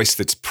AI voice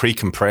that's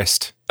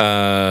pre-compressed.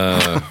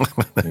 That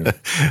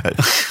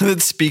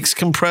speaks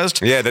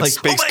compressed? Yeah, that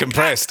speaks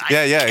compressed. God,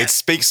 it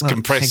speaks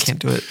compressed. I can't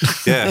do it.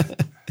 Yeah.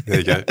 There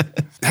you go.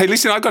 Hey,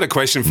 listen, I've got a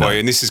question for you,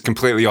 and this is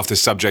completely off the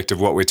subject of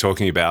what we're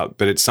talking about,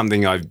 but it's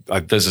something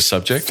I've There's a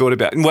subject? thought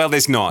about. Well,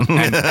 there's not,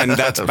 and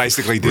that's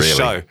basically this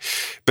show.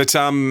 But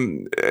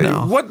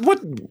what?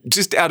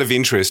 Just out of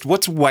interest,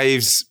 what's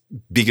Wave's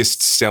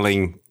biggest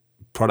selling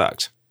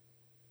product?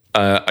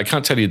 I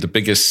can't tell you the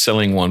biggest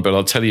selling one, but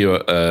I'll tell you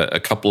a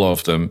couple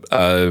of them.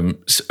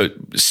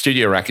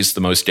 Studio Rack is the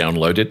most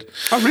downloaded.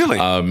 Oh, really?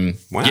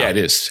 Wow. Yeah, it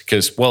is.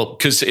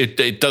 Because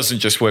it doesn't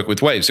just work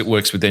with Waves. It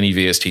works with any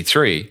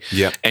VST3.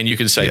 Yep. And you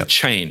can say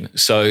chain.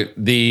 So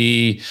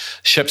the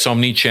Sheps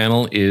Omni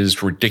channel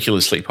is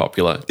ridiculously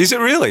popular. Is it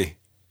really?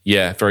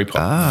 Yeah, very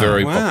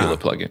popular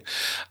plugin.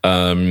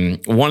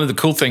 One of the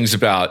cool things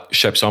about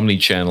Shep's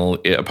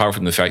Omnichannel, apart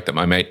from the fact that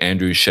my mate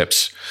Andrew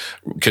Sheps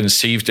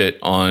conceived it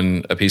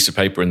on a piece of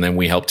paper and then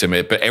we helped him,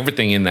 but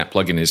everything in that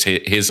plugin is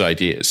his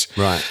ideas.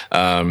 Right.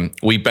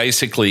 We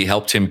basically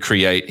helped him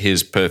create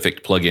his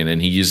perfect plugin,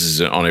 and he uses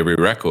it on every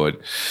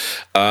record.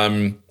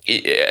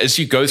 As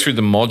you go through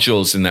the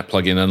modules in that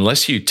plugin,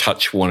 unless you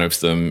touch one of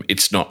them,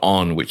 it's not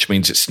on, which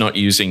means it's not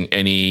using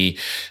any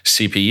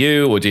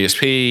CPU or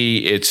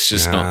DSP. It's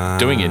just not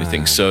doing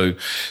anything. So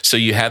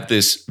you have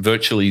this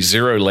virtually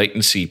zero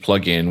latency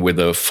plugin with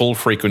a full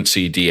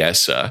frequency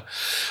de-esser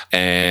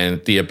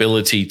and the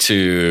ability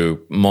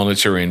to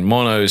monitor in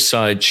mono,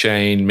 side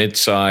chain,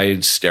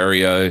 mid-side,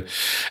 stereo,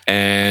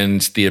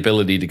 and the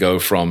ability to go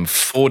from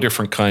 4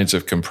 different kinds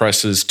of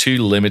compressors, 2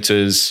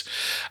 limiters,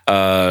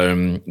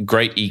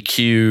 great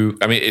EQ.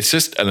 I mean, it's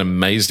just an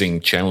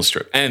amazing channel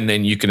strip. And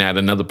then you can add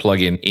another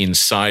plugin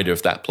inside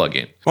of that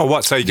plugin. Well,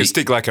 what? So you can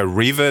stick like a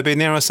reverb in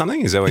there or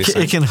something? Is that what you're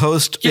saying? It can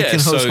host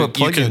what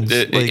plugins?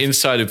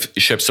 Inside of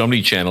Shep's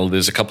Omnichannel,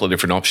 there's a couple of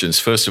different options.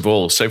 First of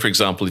all, say, for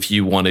example, if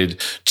you wanted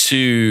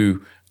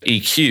 2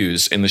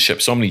 EQs in the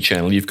Shep's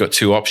Omnichannel, you've got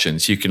 2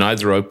 options. You can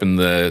either open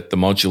the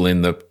module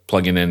in the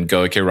plugin and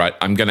go, okay, right,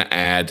 I'm going to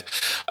add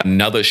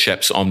another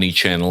Shep's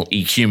Omnichannel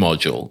EQ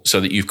module so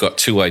that you've got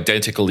 2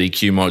 identical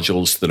EQ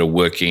modules that are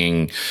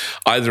working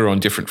either on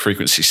different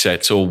frequency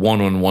sets or one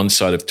on one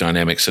side of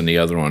dynamics and the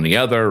other on the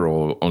other,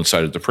 or on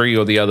side of the pre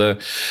or the other.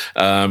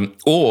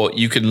 Or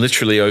you can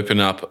literally open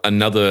up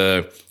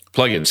another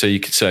plugin. So you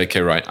could say,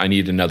 okay, right, I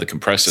need another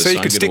compressor. So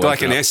you could stick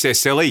like an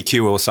SSL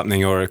EQ or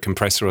something, or a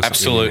compressor or something.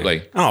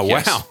 Absolutely. Oh,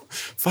 yes. Wow.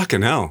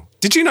 Fucking hell.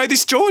 Did you know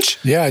this, George?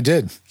 Yeah, I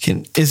did.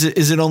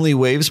 Is it only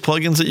Waves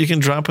plugins that you can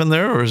drop in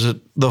there, or is it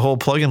the whole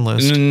plugin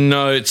list?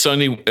 No, it's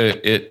only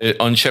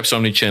on Shep's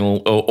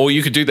Omnichannel, or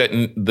you could do that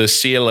in the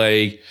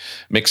CLA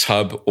Mix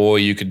Hub, or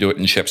you could do it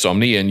in Shep's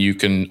Omni, and you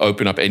can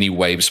open up any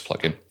Waves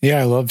plugin. Yeah,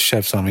 I love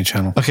Shep's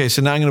Omnichannel. Okay,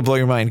 so now I'm going to blow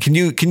your mind. Can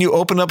you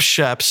open up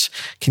Shep's?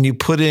 Can you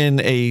put in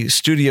a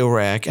studio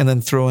rack and then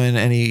throw in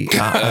any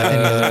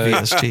other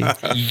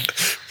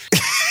VST?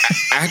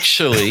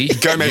 Actually,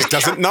 Gomez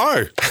doesn't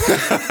know.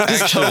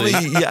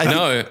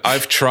 No,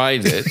 I've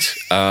tried it.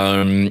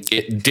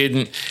 It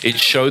didn't. It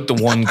showed the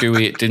one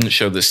GUI. It didn't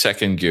show the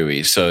second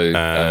GUI. So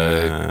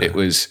it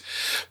was.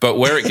 But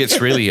where it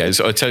gets really is,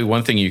 I'll tell you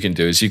one thing you can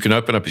do is you can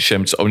open up a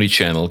Shep's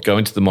Omnichannel, go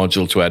into the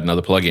module to add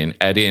another plugin,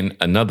 add in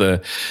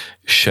another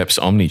Shep's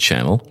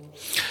Omnichannel,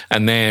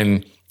 and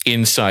then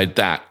inside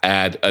that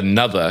add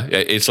another.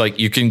 It's like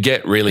you can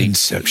get really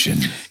Inception.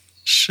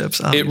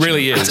 It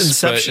really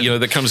is, but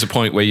there comes a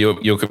point where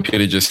your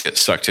computer just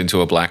gets sucked into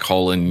a black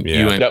hole and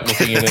you end up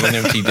looking at an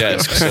empty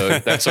desk. So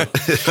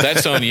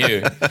that's on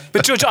you.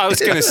 But George, I was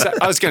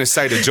going to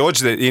say to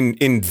George that in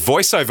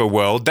voiceover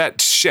world,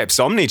 that Shep's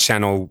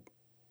Omnichannel,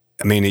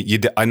 I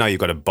mean, I know you've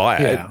got to buy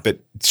it, but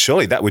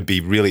surely that would be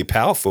really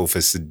powerful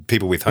for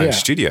people with home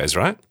studios,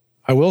 right?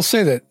 I will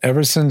say that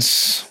ever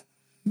since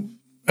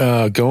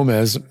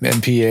Gomez,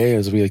 MPA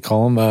as we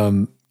call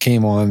him,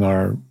 came on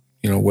our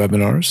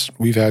webinars,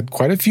 we've had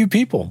quite a few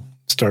people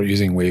start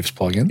using Waves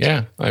plugins.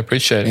 Yeah, I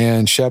appreciate it.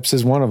 And Shep's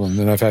is one of them.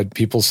 And I've had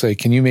people say,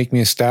 can you make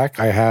me a stack?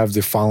 I have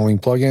the following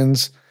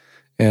plugins.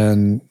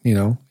 And,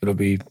 it'll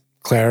be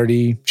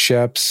Clarity,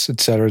 Shep's,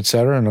 et cetera, et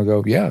cetera. And I'll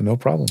go, yeah, no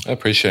problem. I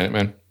appreciate it,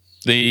 man.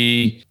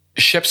 The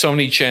Shep's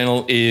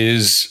Omnichannel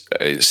is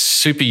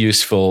super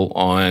useful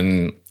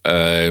on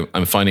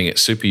I'm finding it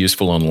super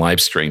useful on live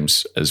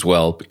streams as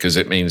well, because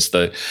it means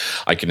that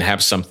I can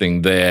have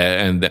something there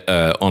and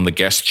on the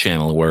guest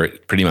channel where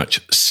it pretty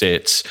much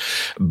sits.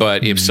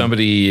 But if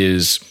somebody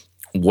is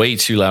way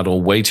too loud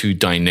or way too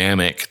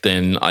dynamic,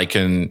 then I've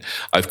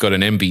got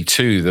an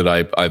MB2 that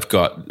I've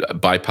got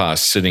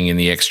bypass sitting in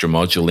the extra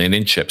module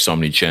in Shep's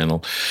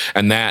Omnichannel,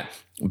 and that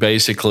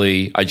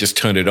basically I just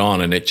turn it on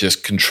and it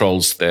just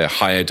controls the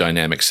higher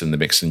dynamics in the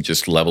mix and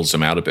just levels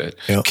them out a bit.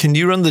 Yep. Can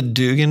you run the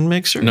Dugan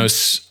mixer? No,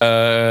 as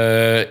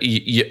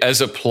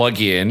a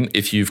plug-in,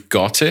 if you've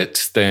got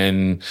it,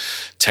 then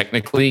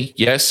technically,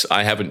 yes.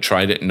 I haven't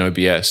tried it in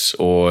OBS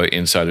or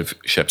inside of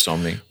Shep's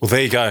Omni. Well,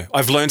 there you go.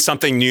 I've learned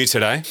something new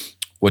today.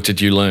 What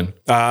did you learn?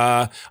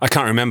 I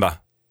can't remember.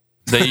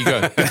 There you go.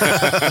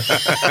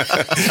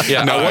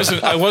 Yeah, no,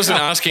 I wasn't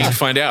asking to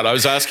find out. I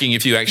was asking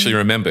if you actually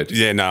remembered.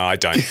 Yeah, no, I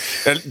don't.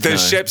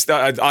 Shep's,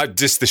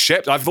 just the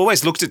Shep's. I've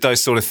always looked at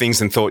those sort of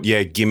things and thought,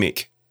 yeah,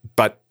 gimmick.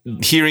 But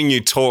hearing you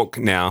talk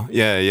now,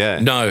 yeah.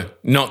 No,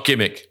 not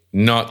gimmick.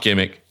 Not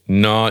gimmick.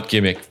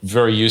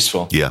 Very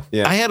useful. Yeah.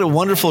 I had a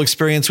wonderful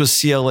experience with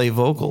CLA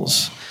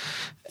vocals,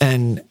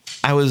 and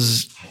I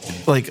was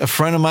like, a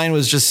friend of mine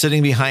was just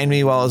sitting behind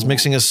me while I was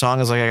mixing a song.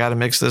 I was like, I got to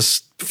mix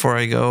this before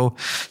I go.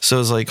 So I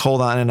was like,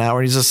 hold on an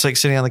hour. He's just like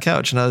sitting on the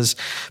couch, and I was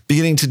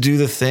beginning to do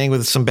the thing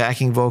with some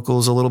backing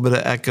vocals, a little bit of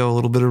echo, a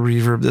little bit of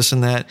reverb, this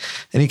and that.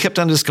 And he kept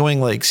on just going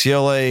like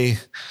CLA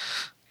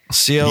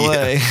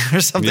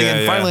or something.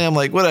 And finally I'm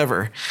like,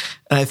 whatever.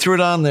 And I threw it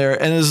on there,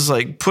 and it was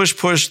like push,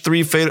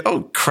 3 fade.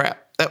 Oh crap.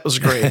 That was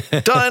great.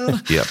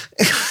 Done. Yep.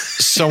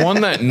 So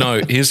on that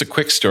note, here's a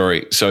quick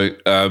story. So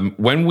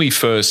when we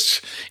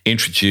first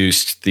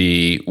introduced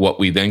what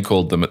we then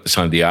called them at the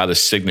time, the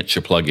artist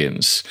signature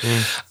plugins,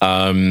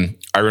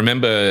 I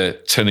remember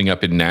turning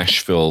up in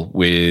Nashville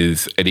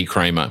with Eddie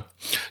Kramer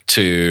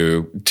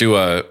to do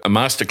a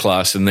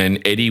masterclass, and then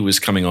Eddie was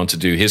coming on to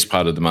do his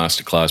part of the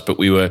masterclass. But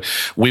we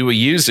were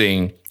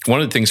using,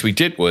 one of the things we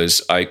did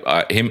was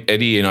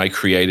Eddie and I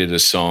created a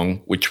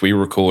song which we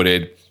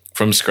recorded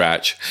from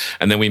scratch,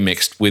 and then we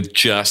mixed with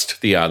just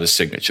the artist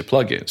signature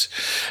plugins.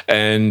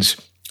 And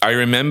I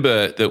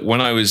remember that when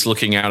I was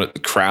looking out at the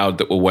crowd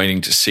that were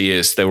waiting to see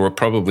us, there were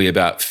probably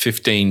about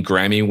 15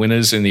 Grammy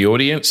winners in the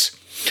audience.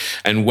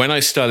 And when I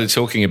started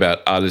talking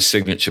about artist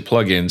signature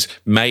plugins,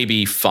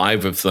 maybe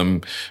 5 of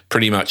them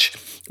pretty much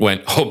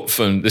went, humph,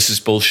 and this is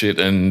bullshit,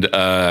 and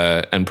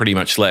pretty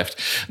much left.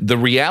 The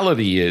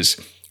reality is,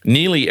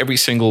 nearly every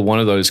single one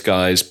of those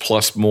guys,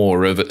 plus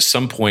more, have at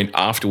some point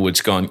afterwards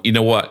gone, you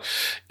know what,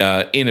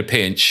 in a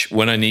pinch,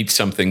 when I need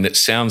something that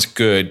sounds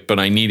good, but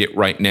I need it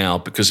right now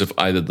because of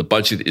either the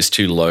budget is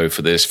too low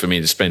for this, for me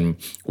to spend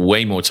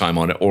way more time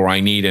on it, or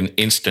I need an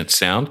instant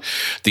sound.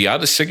 The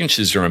artist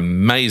signatures are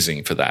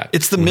amazing for that.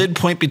 It's the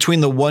midpoint between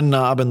the one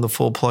knob and the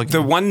full plugin.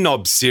 The one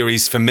knob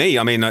series for me,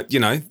 I mean,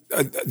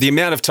 the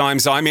amount of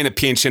times I'm in a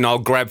pinch and I'll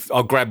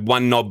grab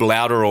one knob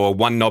louder, or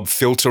one knob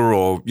filter,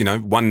 or,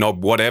 one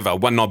knob whatever,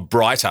 one knob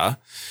brighter.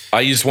 I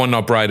use one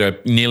knob brighter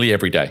nearly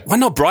every day. One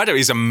knob brighter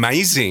is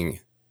amazing.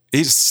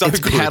 It's so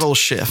good. Paddle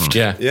shift.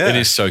 Yeah, it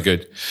is so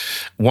good.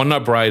 One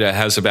knob brighter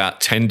has about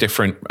 10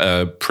 different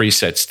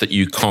presets that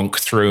you conk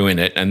through in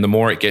it, and the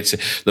more it gets,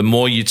 the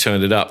more you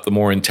turn it up, the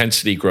more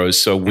intensity grows.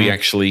 So we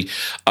actually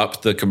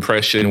up the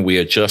compression, we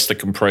adjust the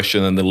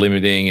compression and the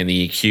limiting and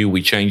the EQ.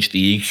 We change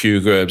the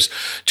EQ curves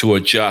to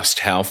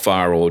adjust how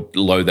far or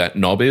low that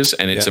knob is,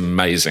 and it's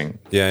amazing.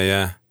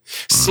 Yeah.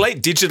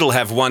 Slate Digital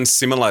have one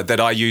similar that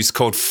I use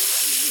called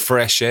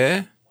Fresh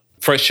Air.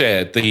 Fresh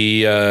Air,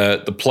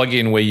 the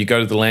plugin where you go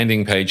to the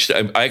landing page.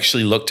 I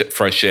actually looked at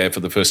Fresh Air for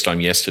the first time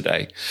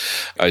yesterday.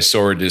 I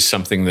saw it as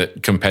something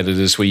that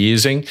competitors were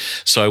using.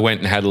 So I went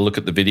and had a look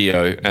at the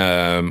video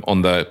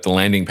on the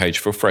landing page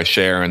for Fresh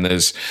Air. And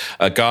there's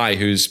a guy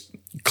who's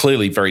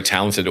clearly very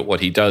talented at what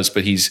he does,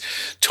 but he's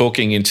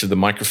talking into the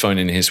microphone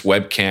in his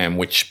webcam,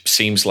 which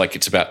seems like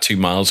it's about 2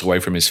 miles away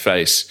from his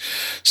face.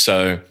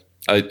 So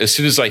as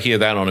soon as I hear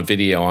that on a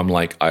video, I'm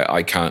like,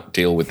 I can't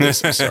deal with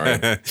this. I'm sorry.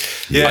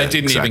 I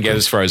didn't even get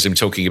as far as him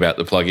talking about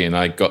the plugin.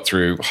 I got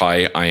through,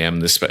 hi, I am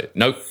this.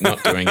 Nope,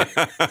 not doing it.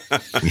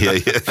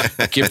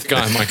 Give the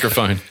guy a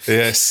microphone.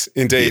 Yes,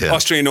 indeed. Yeah.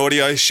 Austrian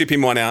Audio, ship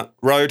him one out.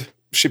 Rode,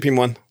 ship him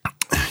one.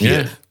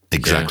 Yeah,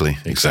 exactly.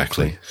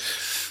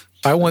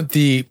 I want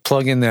the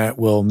plugin that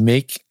will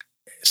make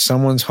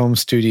someone's home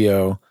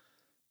studio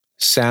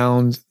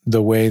sound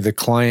the way the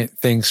client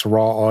thinks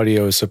raw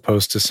audio is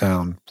supposed to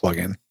sound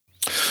plugin.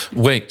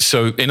 Wait,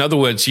 so in other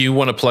words, you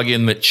want a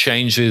plugin that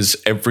changes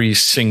every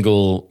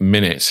single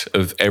minute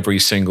of every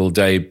single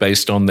day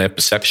based on their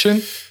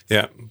perception?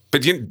 Yeah.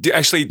 But and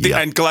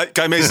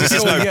Gomez, this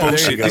is no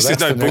bullshit. This is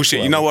no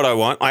bullshit. You know what I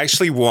want? I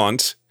actually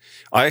want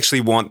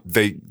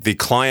the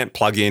client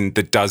plugin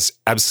that does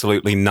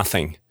absolutely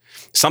nothing.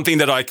 Something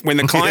that when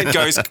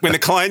the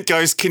client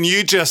goes, can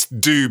you just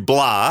do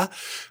blah?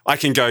 I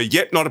can go,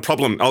 yep, not a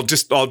problem. I'll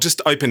just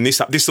open this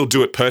up. This will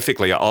do it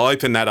perfectly. I'll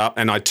open that up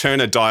and I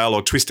turn a dial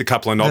or twist a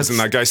couple of knobs and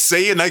they go,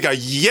 see? And they go,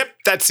 yep,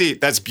 that's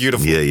it. That's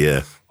beautiful.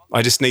 Yeah.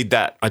 I just need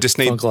that.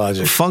 Funk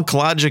Logic. Funk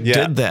Logic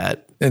did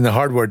that. In the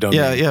hardware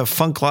domain. Yeah.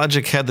 Funk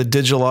Logic had the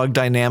Digilog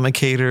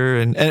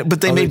Dynamicator,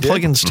 but they made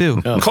plugins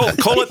too. Oh.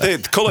 Call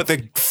it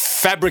the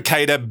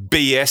Fabricator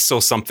BS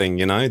or something,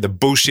 the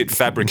bullshit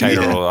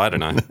Fabricator, or I don't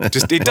know.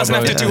 Just it doesn't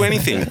have to do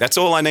anything. That's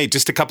all I need,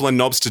 just a couple of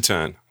knobs to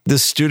turn. The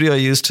studio I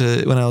used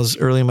to, when I was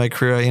early in my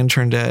career, I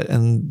interned at,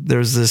 and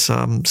there's this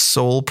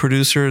soul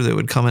producer that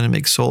would come in and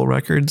make soul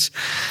records,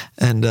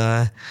 and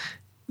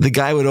the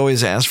guy would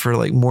always ask for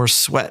like more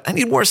sweat. I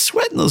need more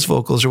sweat in those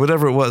vocals, or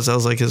whatever it was. That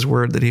was like his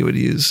word that he would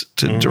use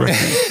to direct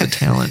the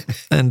talent.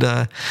 And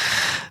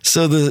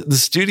so the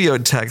studio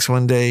techs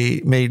one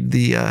day made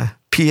the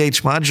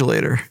pH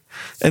modulator,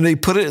 and they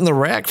put it in the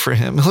rack for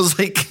him. It was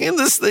like, and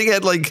this thing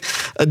had like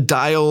a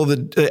dial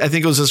that I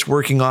think it was just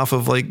working off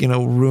of like,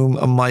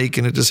 a mic,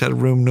 and it just had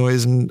room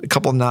noise and a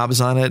couple of knobs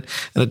on it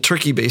and a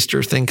turkey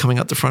baster thing coming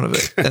out the front of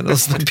it. And it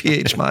was the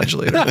pH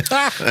modulator.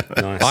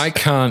 Nice. I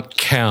can't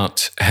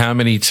count how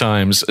many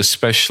times,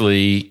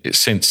 especially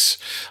since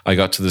I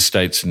got to the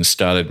States and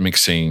started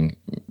mixing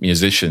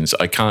musicians,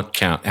 I can't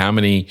count how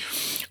many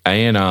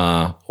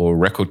A&R or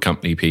record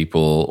company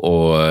people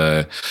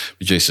or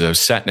producers have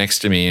sat next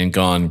to me and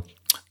gone,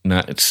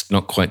 no, it's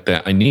not quite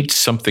that. I need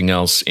something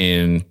else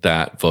in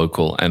that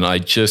vocal. And I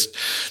just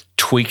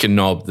tweak a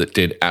knob that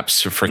did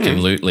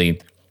absolutely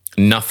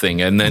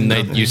nothing. And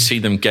then you see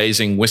them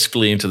gazing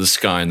wistfully into the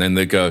sky, and then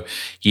they go,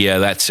 yeah,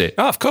 that's it.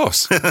 Oh, of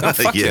course. Oh,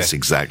 fuck yes,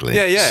 exactly.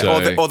 Yeah.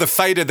 So, or the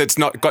fader that's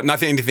not got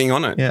anything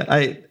on it. Yeah,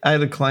 I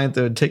had a client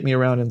that would take me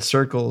around in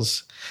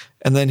circles,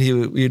 And then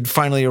we'd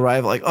finally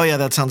arrive like, oh yeah,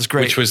 that sounds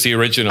great. Which was the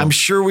original. I'm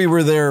sure we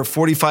were there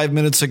 45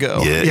 minutes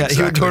ago. Yeah, exactly.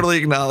 He would totally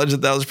acknowledge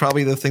that was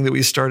probably the thing that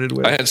we started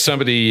with. I had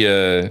somebody,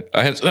 I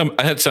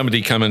had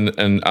somebody come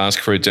and ask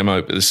for a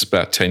demo. This is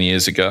about 10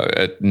 years ago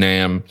at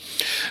NAMM,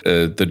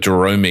 the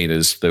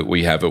durometers that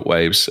we have at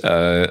Waves.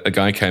 A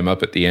guy came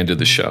up at the end of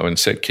the show and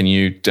said, "Can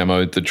you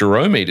demo the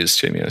durometers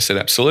to me?" I said,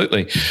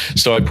 "Absolutely."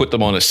 So I put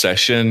them on a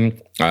session.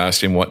 I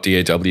asked him what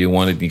DAW he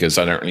wanted, and he goes,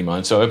 "I don't really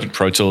mind." So I opened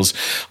Pro Tools.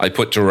 I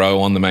put Duro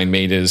on the main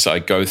meters. I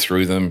go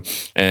through them,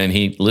 and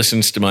he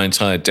listens to my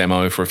entire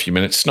demo for a few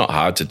minutes. It's not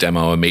hard to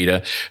demo a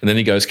meter. And then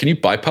he goes, "Can you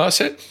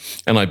bypass it?"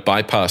 And I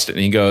bypassed it.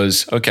 And he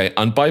goes, "Okay,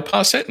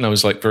 unbypass it." And I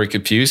was like very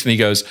confused. And he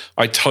goes,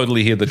 "I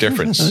totally hear the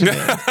difference." and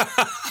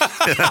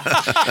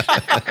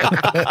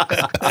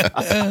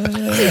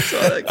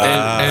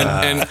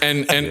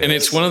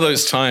it's one of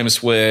those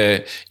times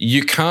where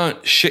you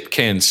can't shit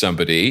can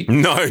somebody.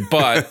 No.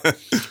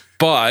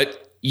 But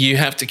you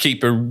have to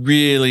keep a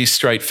really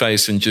straight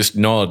face and just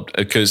nod,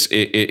 because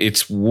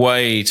it's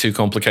way too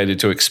complicated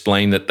to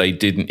explain that they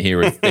didn't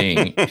hear a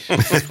thing.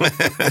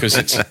 Because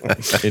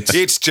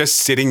it's just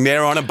sitting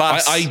there on a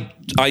bus.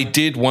 I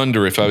did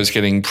wonder if I was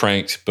getting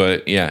pranked,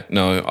 but yeah,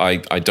 no, I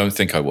don't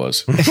think I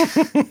was.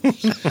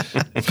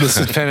 This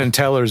is Penn and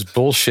Teller's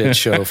bullshit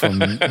show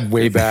from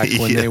way back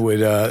when they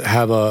would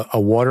have a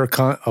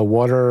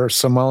water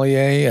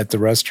sommelier at the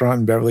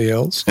restaurant in Beverly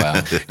Hills.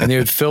 Wow. And they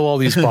would fill all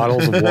these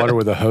bottles of water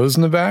with a hose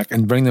in the back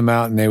and bring them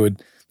out, and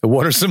the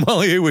water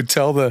sommelier would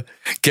tell the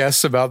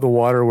guests about the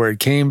water, where it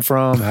came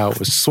from, how it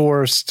was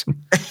sourced.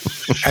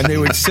 And they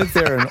would sit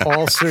there in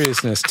all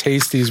seriousness,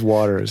 taste these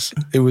waters.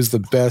 It was the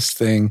best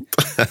thing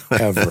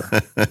ever.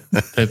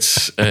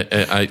 It's,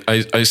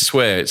 I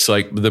swear, it's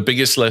like the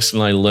biggest lesson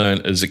I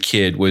learned as a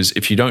kid was,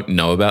 if you don't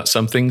know about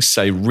something,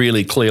 say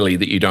really clearly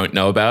that you don't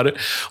know about it,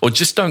 or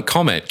just don't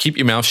comment. Keep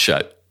your mouth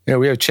shut. Yeah,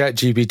 we have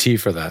ChatGPT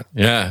for that.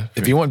 Yeah.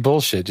 If you want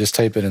bullshit, just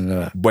type it in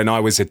the... When I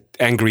was an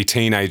angry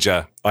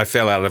teenager, I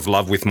fell out of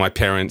love with my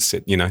parents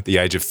at, the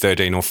age of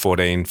 13 or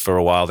 14 for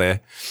a while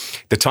there.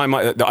 The time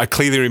I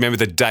clearly remember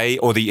the day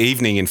or the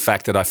evening, in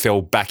fact, that I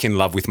fell back in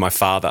love with my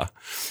father,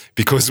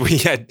 because we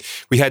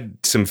had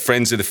some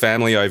friends of the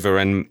family over,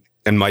 and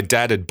my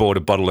dad had bought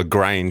a bottle of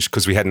Grange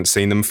because we hadn't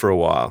seen them for a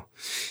while.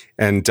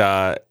 And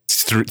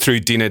through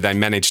dinner, they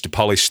managed to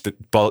polish the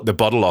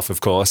bottle off,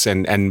 of course.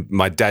 And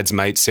my dad's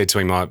mate said to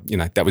him,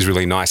 "That was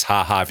really nice.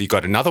 Ha ha, have you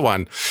got another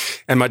one?"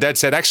 And my dad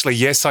said, "Actually,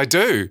 yes, I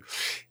do."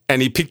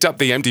 And he picked up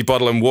the empty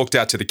bottle and walked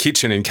out to the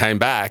kitchen and came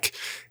back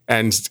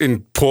and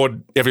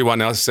poured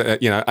everyone else, a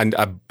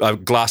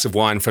glass of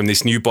wine from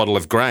this new bottle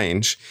of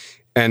Grange.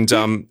 And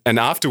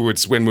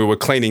afterwards, when we were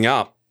cleaning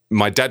up,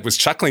 my dad was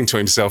chuckling to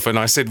himself, and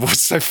I said,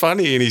 "What's so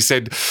funny?" And he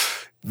said,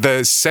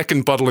 "The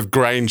second bottle of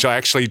Grange, I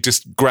actually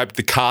just grabbed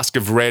the cask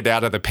of red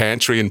out of the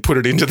pantry and put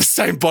it into the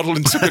same bottle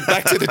and took it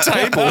back to the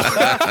table."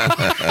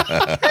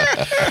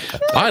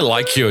 I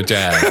like your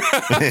dad.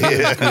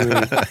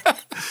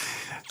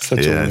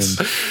 Yes.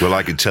 Well,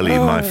 I could tell you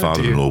my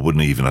father-in-law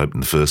wouldn't even open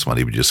the first one.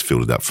 He would just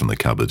fill it up from the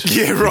cupboard.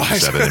 Yeah,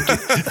 right.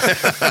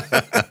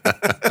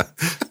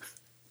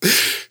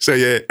 So,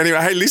 yeah. Anyway,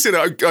 hey, listen,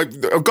 I've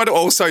got to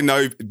also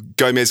know,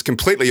 Gomez,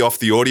 completely off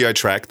the audio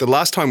track, the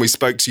last time we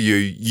spoke to you,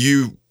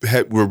 you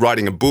were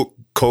writing a book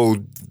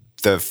called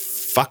The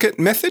Fuck It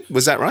Method.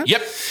 Was that right?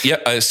 Yep.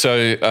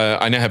 So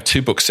I now have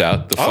 2 books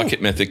out. The Fuck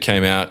It Method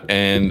came out,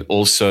 and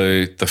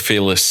also The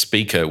Fearless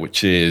Speaker,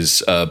 which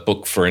is a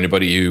book for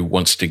anybody who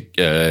wants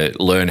to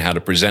learn how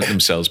to present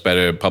themselves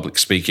better, public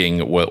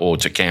speaking or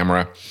to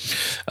camera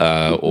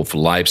or for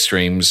live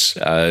streams.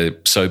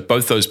 So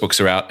both those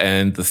books are out,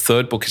 and the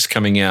third book is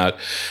coming out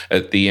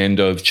at the end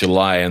of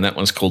July, and that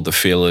one's called The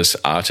Fearless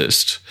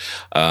Artist.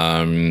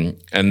 And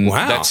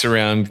that's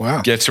around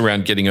gets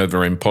around getting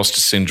over imposter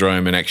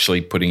syndrome and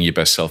actually putting your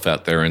best self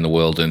out there in the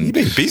world, and you've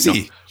been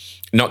busy,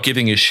 not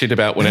giving a shit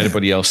about what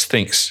anybody else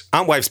thinks.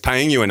 Aren't Waves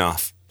paying you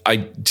enough? I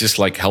just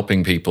like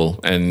helping people,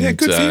 and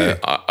good for you.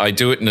 I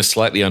do it in a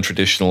slightly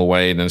untraditional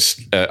way, and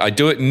I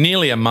do it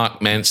nearly a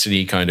Mark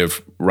Manson-y kind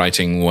of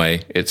writing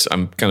way.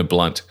 I'm kind of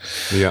blunt.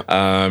 Yeah.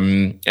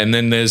 And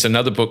then there's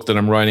another book that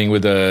I'm writing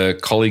with a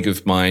colleague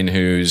of mine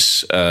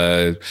who's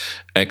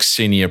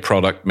ex-senior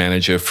product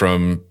manager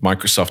from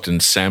Microsoft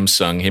and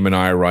Samsung. Him and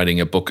I are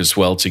writing a book as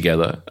well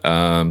together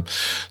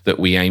that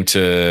we aim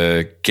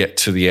to get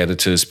to the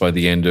editors by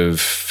the end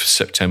of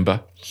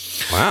September.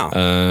 Wow.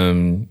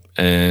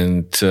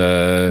 And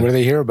where do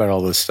they hear about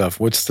all this stuff?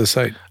 What's the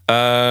site?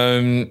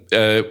 My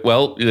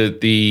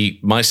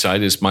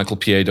site is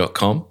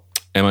michaelpa.com,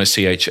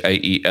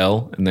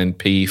 MICHAEL, and then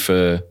P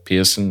for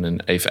Pearson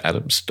and A for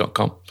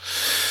Adams.com.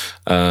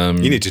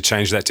 You need to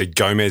change that to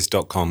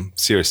Gomez.com.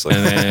 Seriously.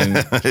 And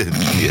then,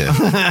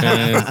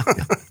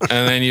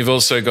 and then you've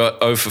also got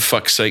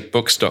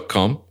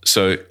ohforfucksakebooks.com.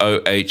 So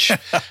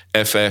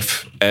OHFFS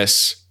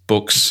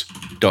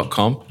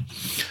books.com.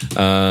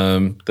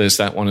 There's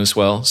that one as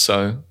well.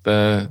 So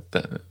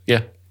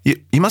yeah.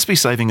 You must be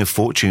saving a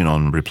fortune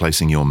on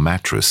replacing your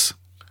mattress.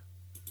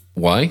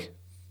 Why?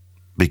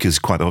 Because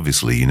quite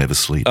obviously you never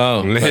sleep.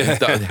 Oh,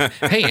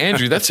 hey,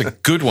 Andrew, that's a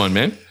good one,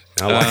 man.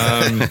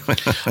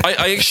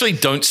 I actually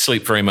don't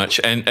sleep very much,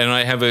 and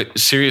I have a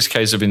serious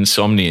case of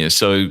insomnia.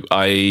 So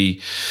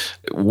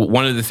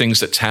one of the things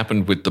that's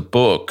happened with the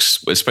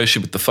books,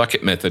 especially with the Fuck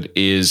It method,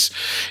 is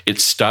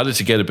it started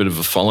to get a bit of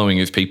a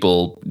following of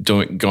people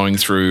going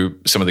through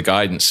some of the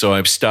guidance. So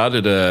I've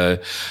started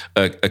a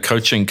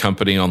coaching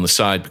company on the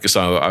side because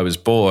I was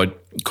bored,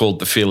 called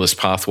the Fearless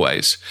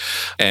Pathways,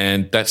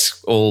 and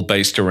that's all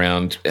based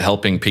around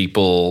helping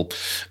people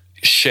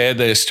share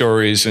their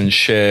stories and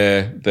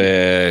share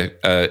their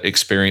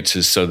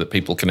experiences so that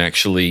people can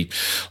actually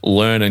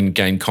learn and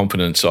gain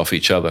confidence off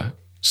each other.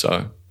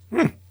 So,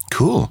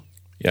 cool.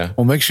 Yeah.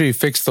 Well, make sure you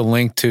fix the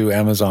link to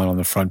Amazon on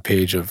the front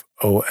page of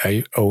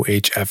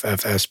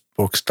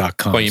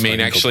ohffsbooks.com. Oh, you mean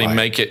actually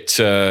make it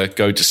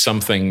go to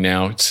something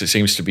now? It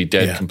seems to be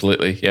dead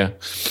completely. Yeah.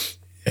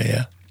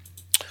 Yeah.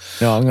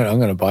 No, I'm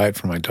gonna buy it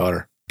for my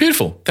daughter.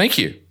 Beautiful. Thank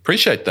you.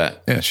 Appreciate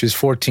that. Yeah, she's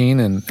 14,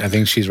 and I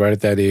think she's right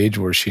at that age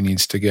where she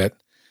needs to get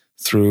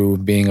through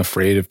being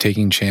afraid of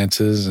taking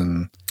chances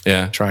and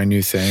trying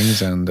new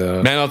things. And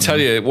man, I'll tell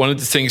you, one of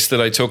the things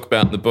that I talk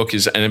about in the book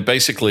is, and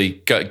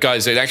basically,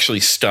 guys, it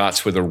actually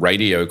starts with a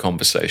radio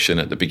conversation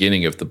at the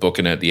beginning of the book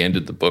and at the end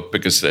of the book,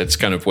 because that's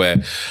kind of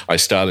where I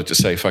started to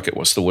say, fuck it,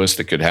 what's the worst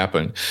that could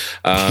happen?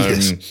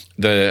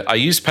 I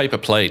use paper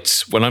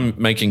plates. When I'm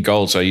making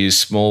goals, I use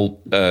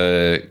small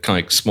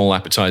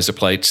appetizer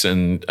plates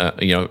and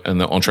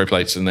the entree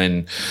plates, and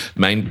then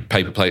main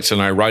paper plates,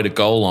 and I write a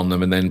goal on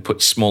them and then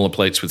put smaller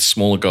plates with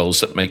smaller goals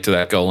that make to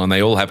that goal, and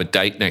they all have a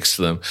date next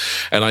to them.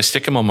 And I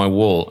stick them on my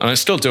wall, and I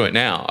still do it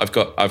now.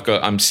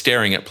 I'm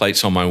staring at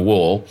plates on my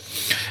wall,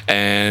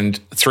 and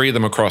 3 of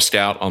them are crossed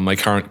out on my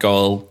current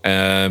goal,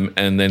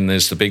 and then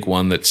there's the big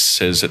one that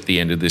says at the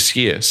end of this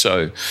year.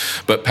 So,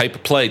 but paper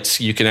plates,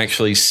 you can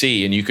actually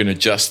see and you can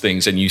adjust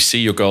things, and you see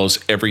your goals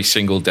every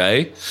single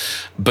day,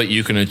 but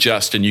you can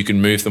adjust and you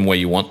can move them where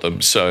you want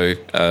them. So,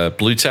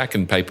 blue tack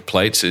and paper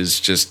plates is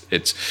just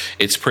it's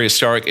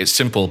prehistoric, it's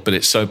simple, but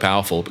it's so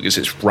powerful because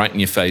it's right in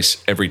your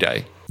face every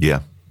day. Yeah.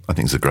 I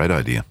think it's a great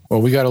idea.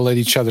 Well, we got to let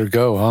each other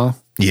go, huh?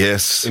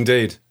 Yes.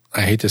 Indeed.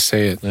 I hate to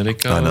say it. Let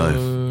it go. I know.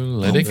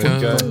 Let it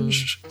go.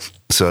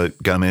 So,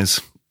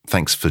 Gomez,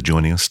 thanks for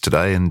joining us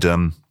today, and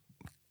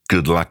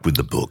good luck with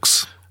the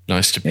books.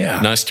 Nice to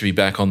be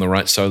back on the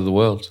right side of the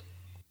world.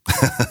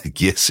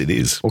 Yes, it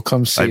is. We'll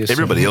come see us.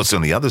 Everybody else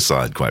on the other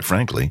side, quite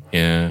frankly.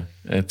 Yeah,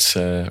 it's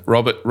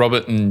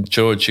Robert and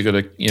George. You got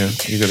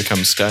to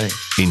come stay.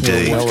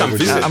 Indeed. Come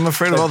visit. I'm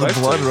afraid of all the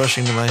blood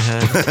rushing to my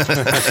head.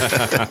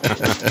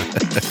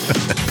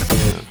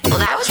 Well,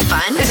 that was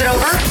fun. Is it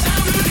over?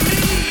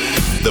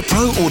 The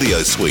Pro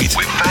Audio Suite,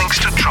 with thanks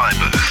to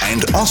TriBooth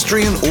and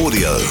Austrian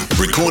Audio.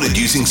 Recorded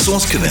using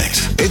Source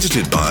Connect.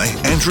 Edited by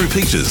Andrew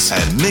Peters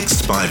and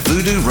mixed by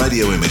Voodoo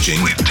Radio Imaging,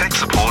 with tech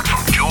support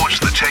from George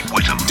the Tech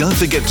Whittam. Don't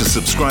forget to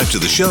subscribe to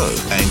the show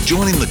and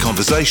join in the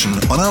conversation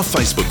on our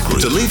Facebook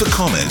group. To leave a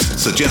comment,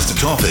 suggest a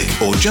topic,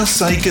 or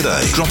just say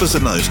g'day, drop us a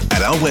note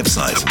at our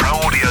website,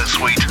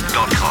 theproaudiosuite.com.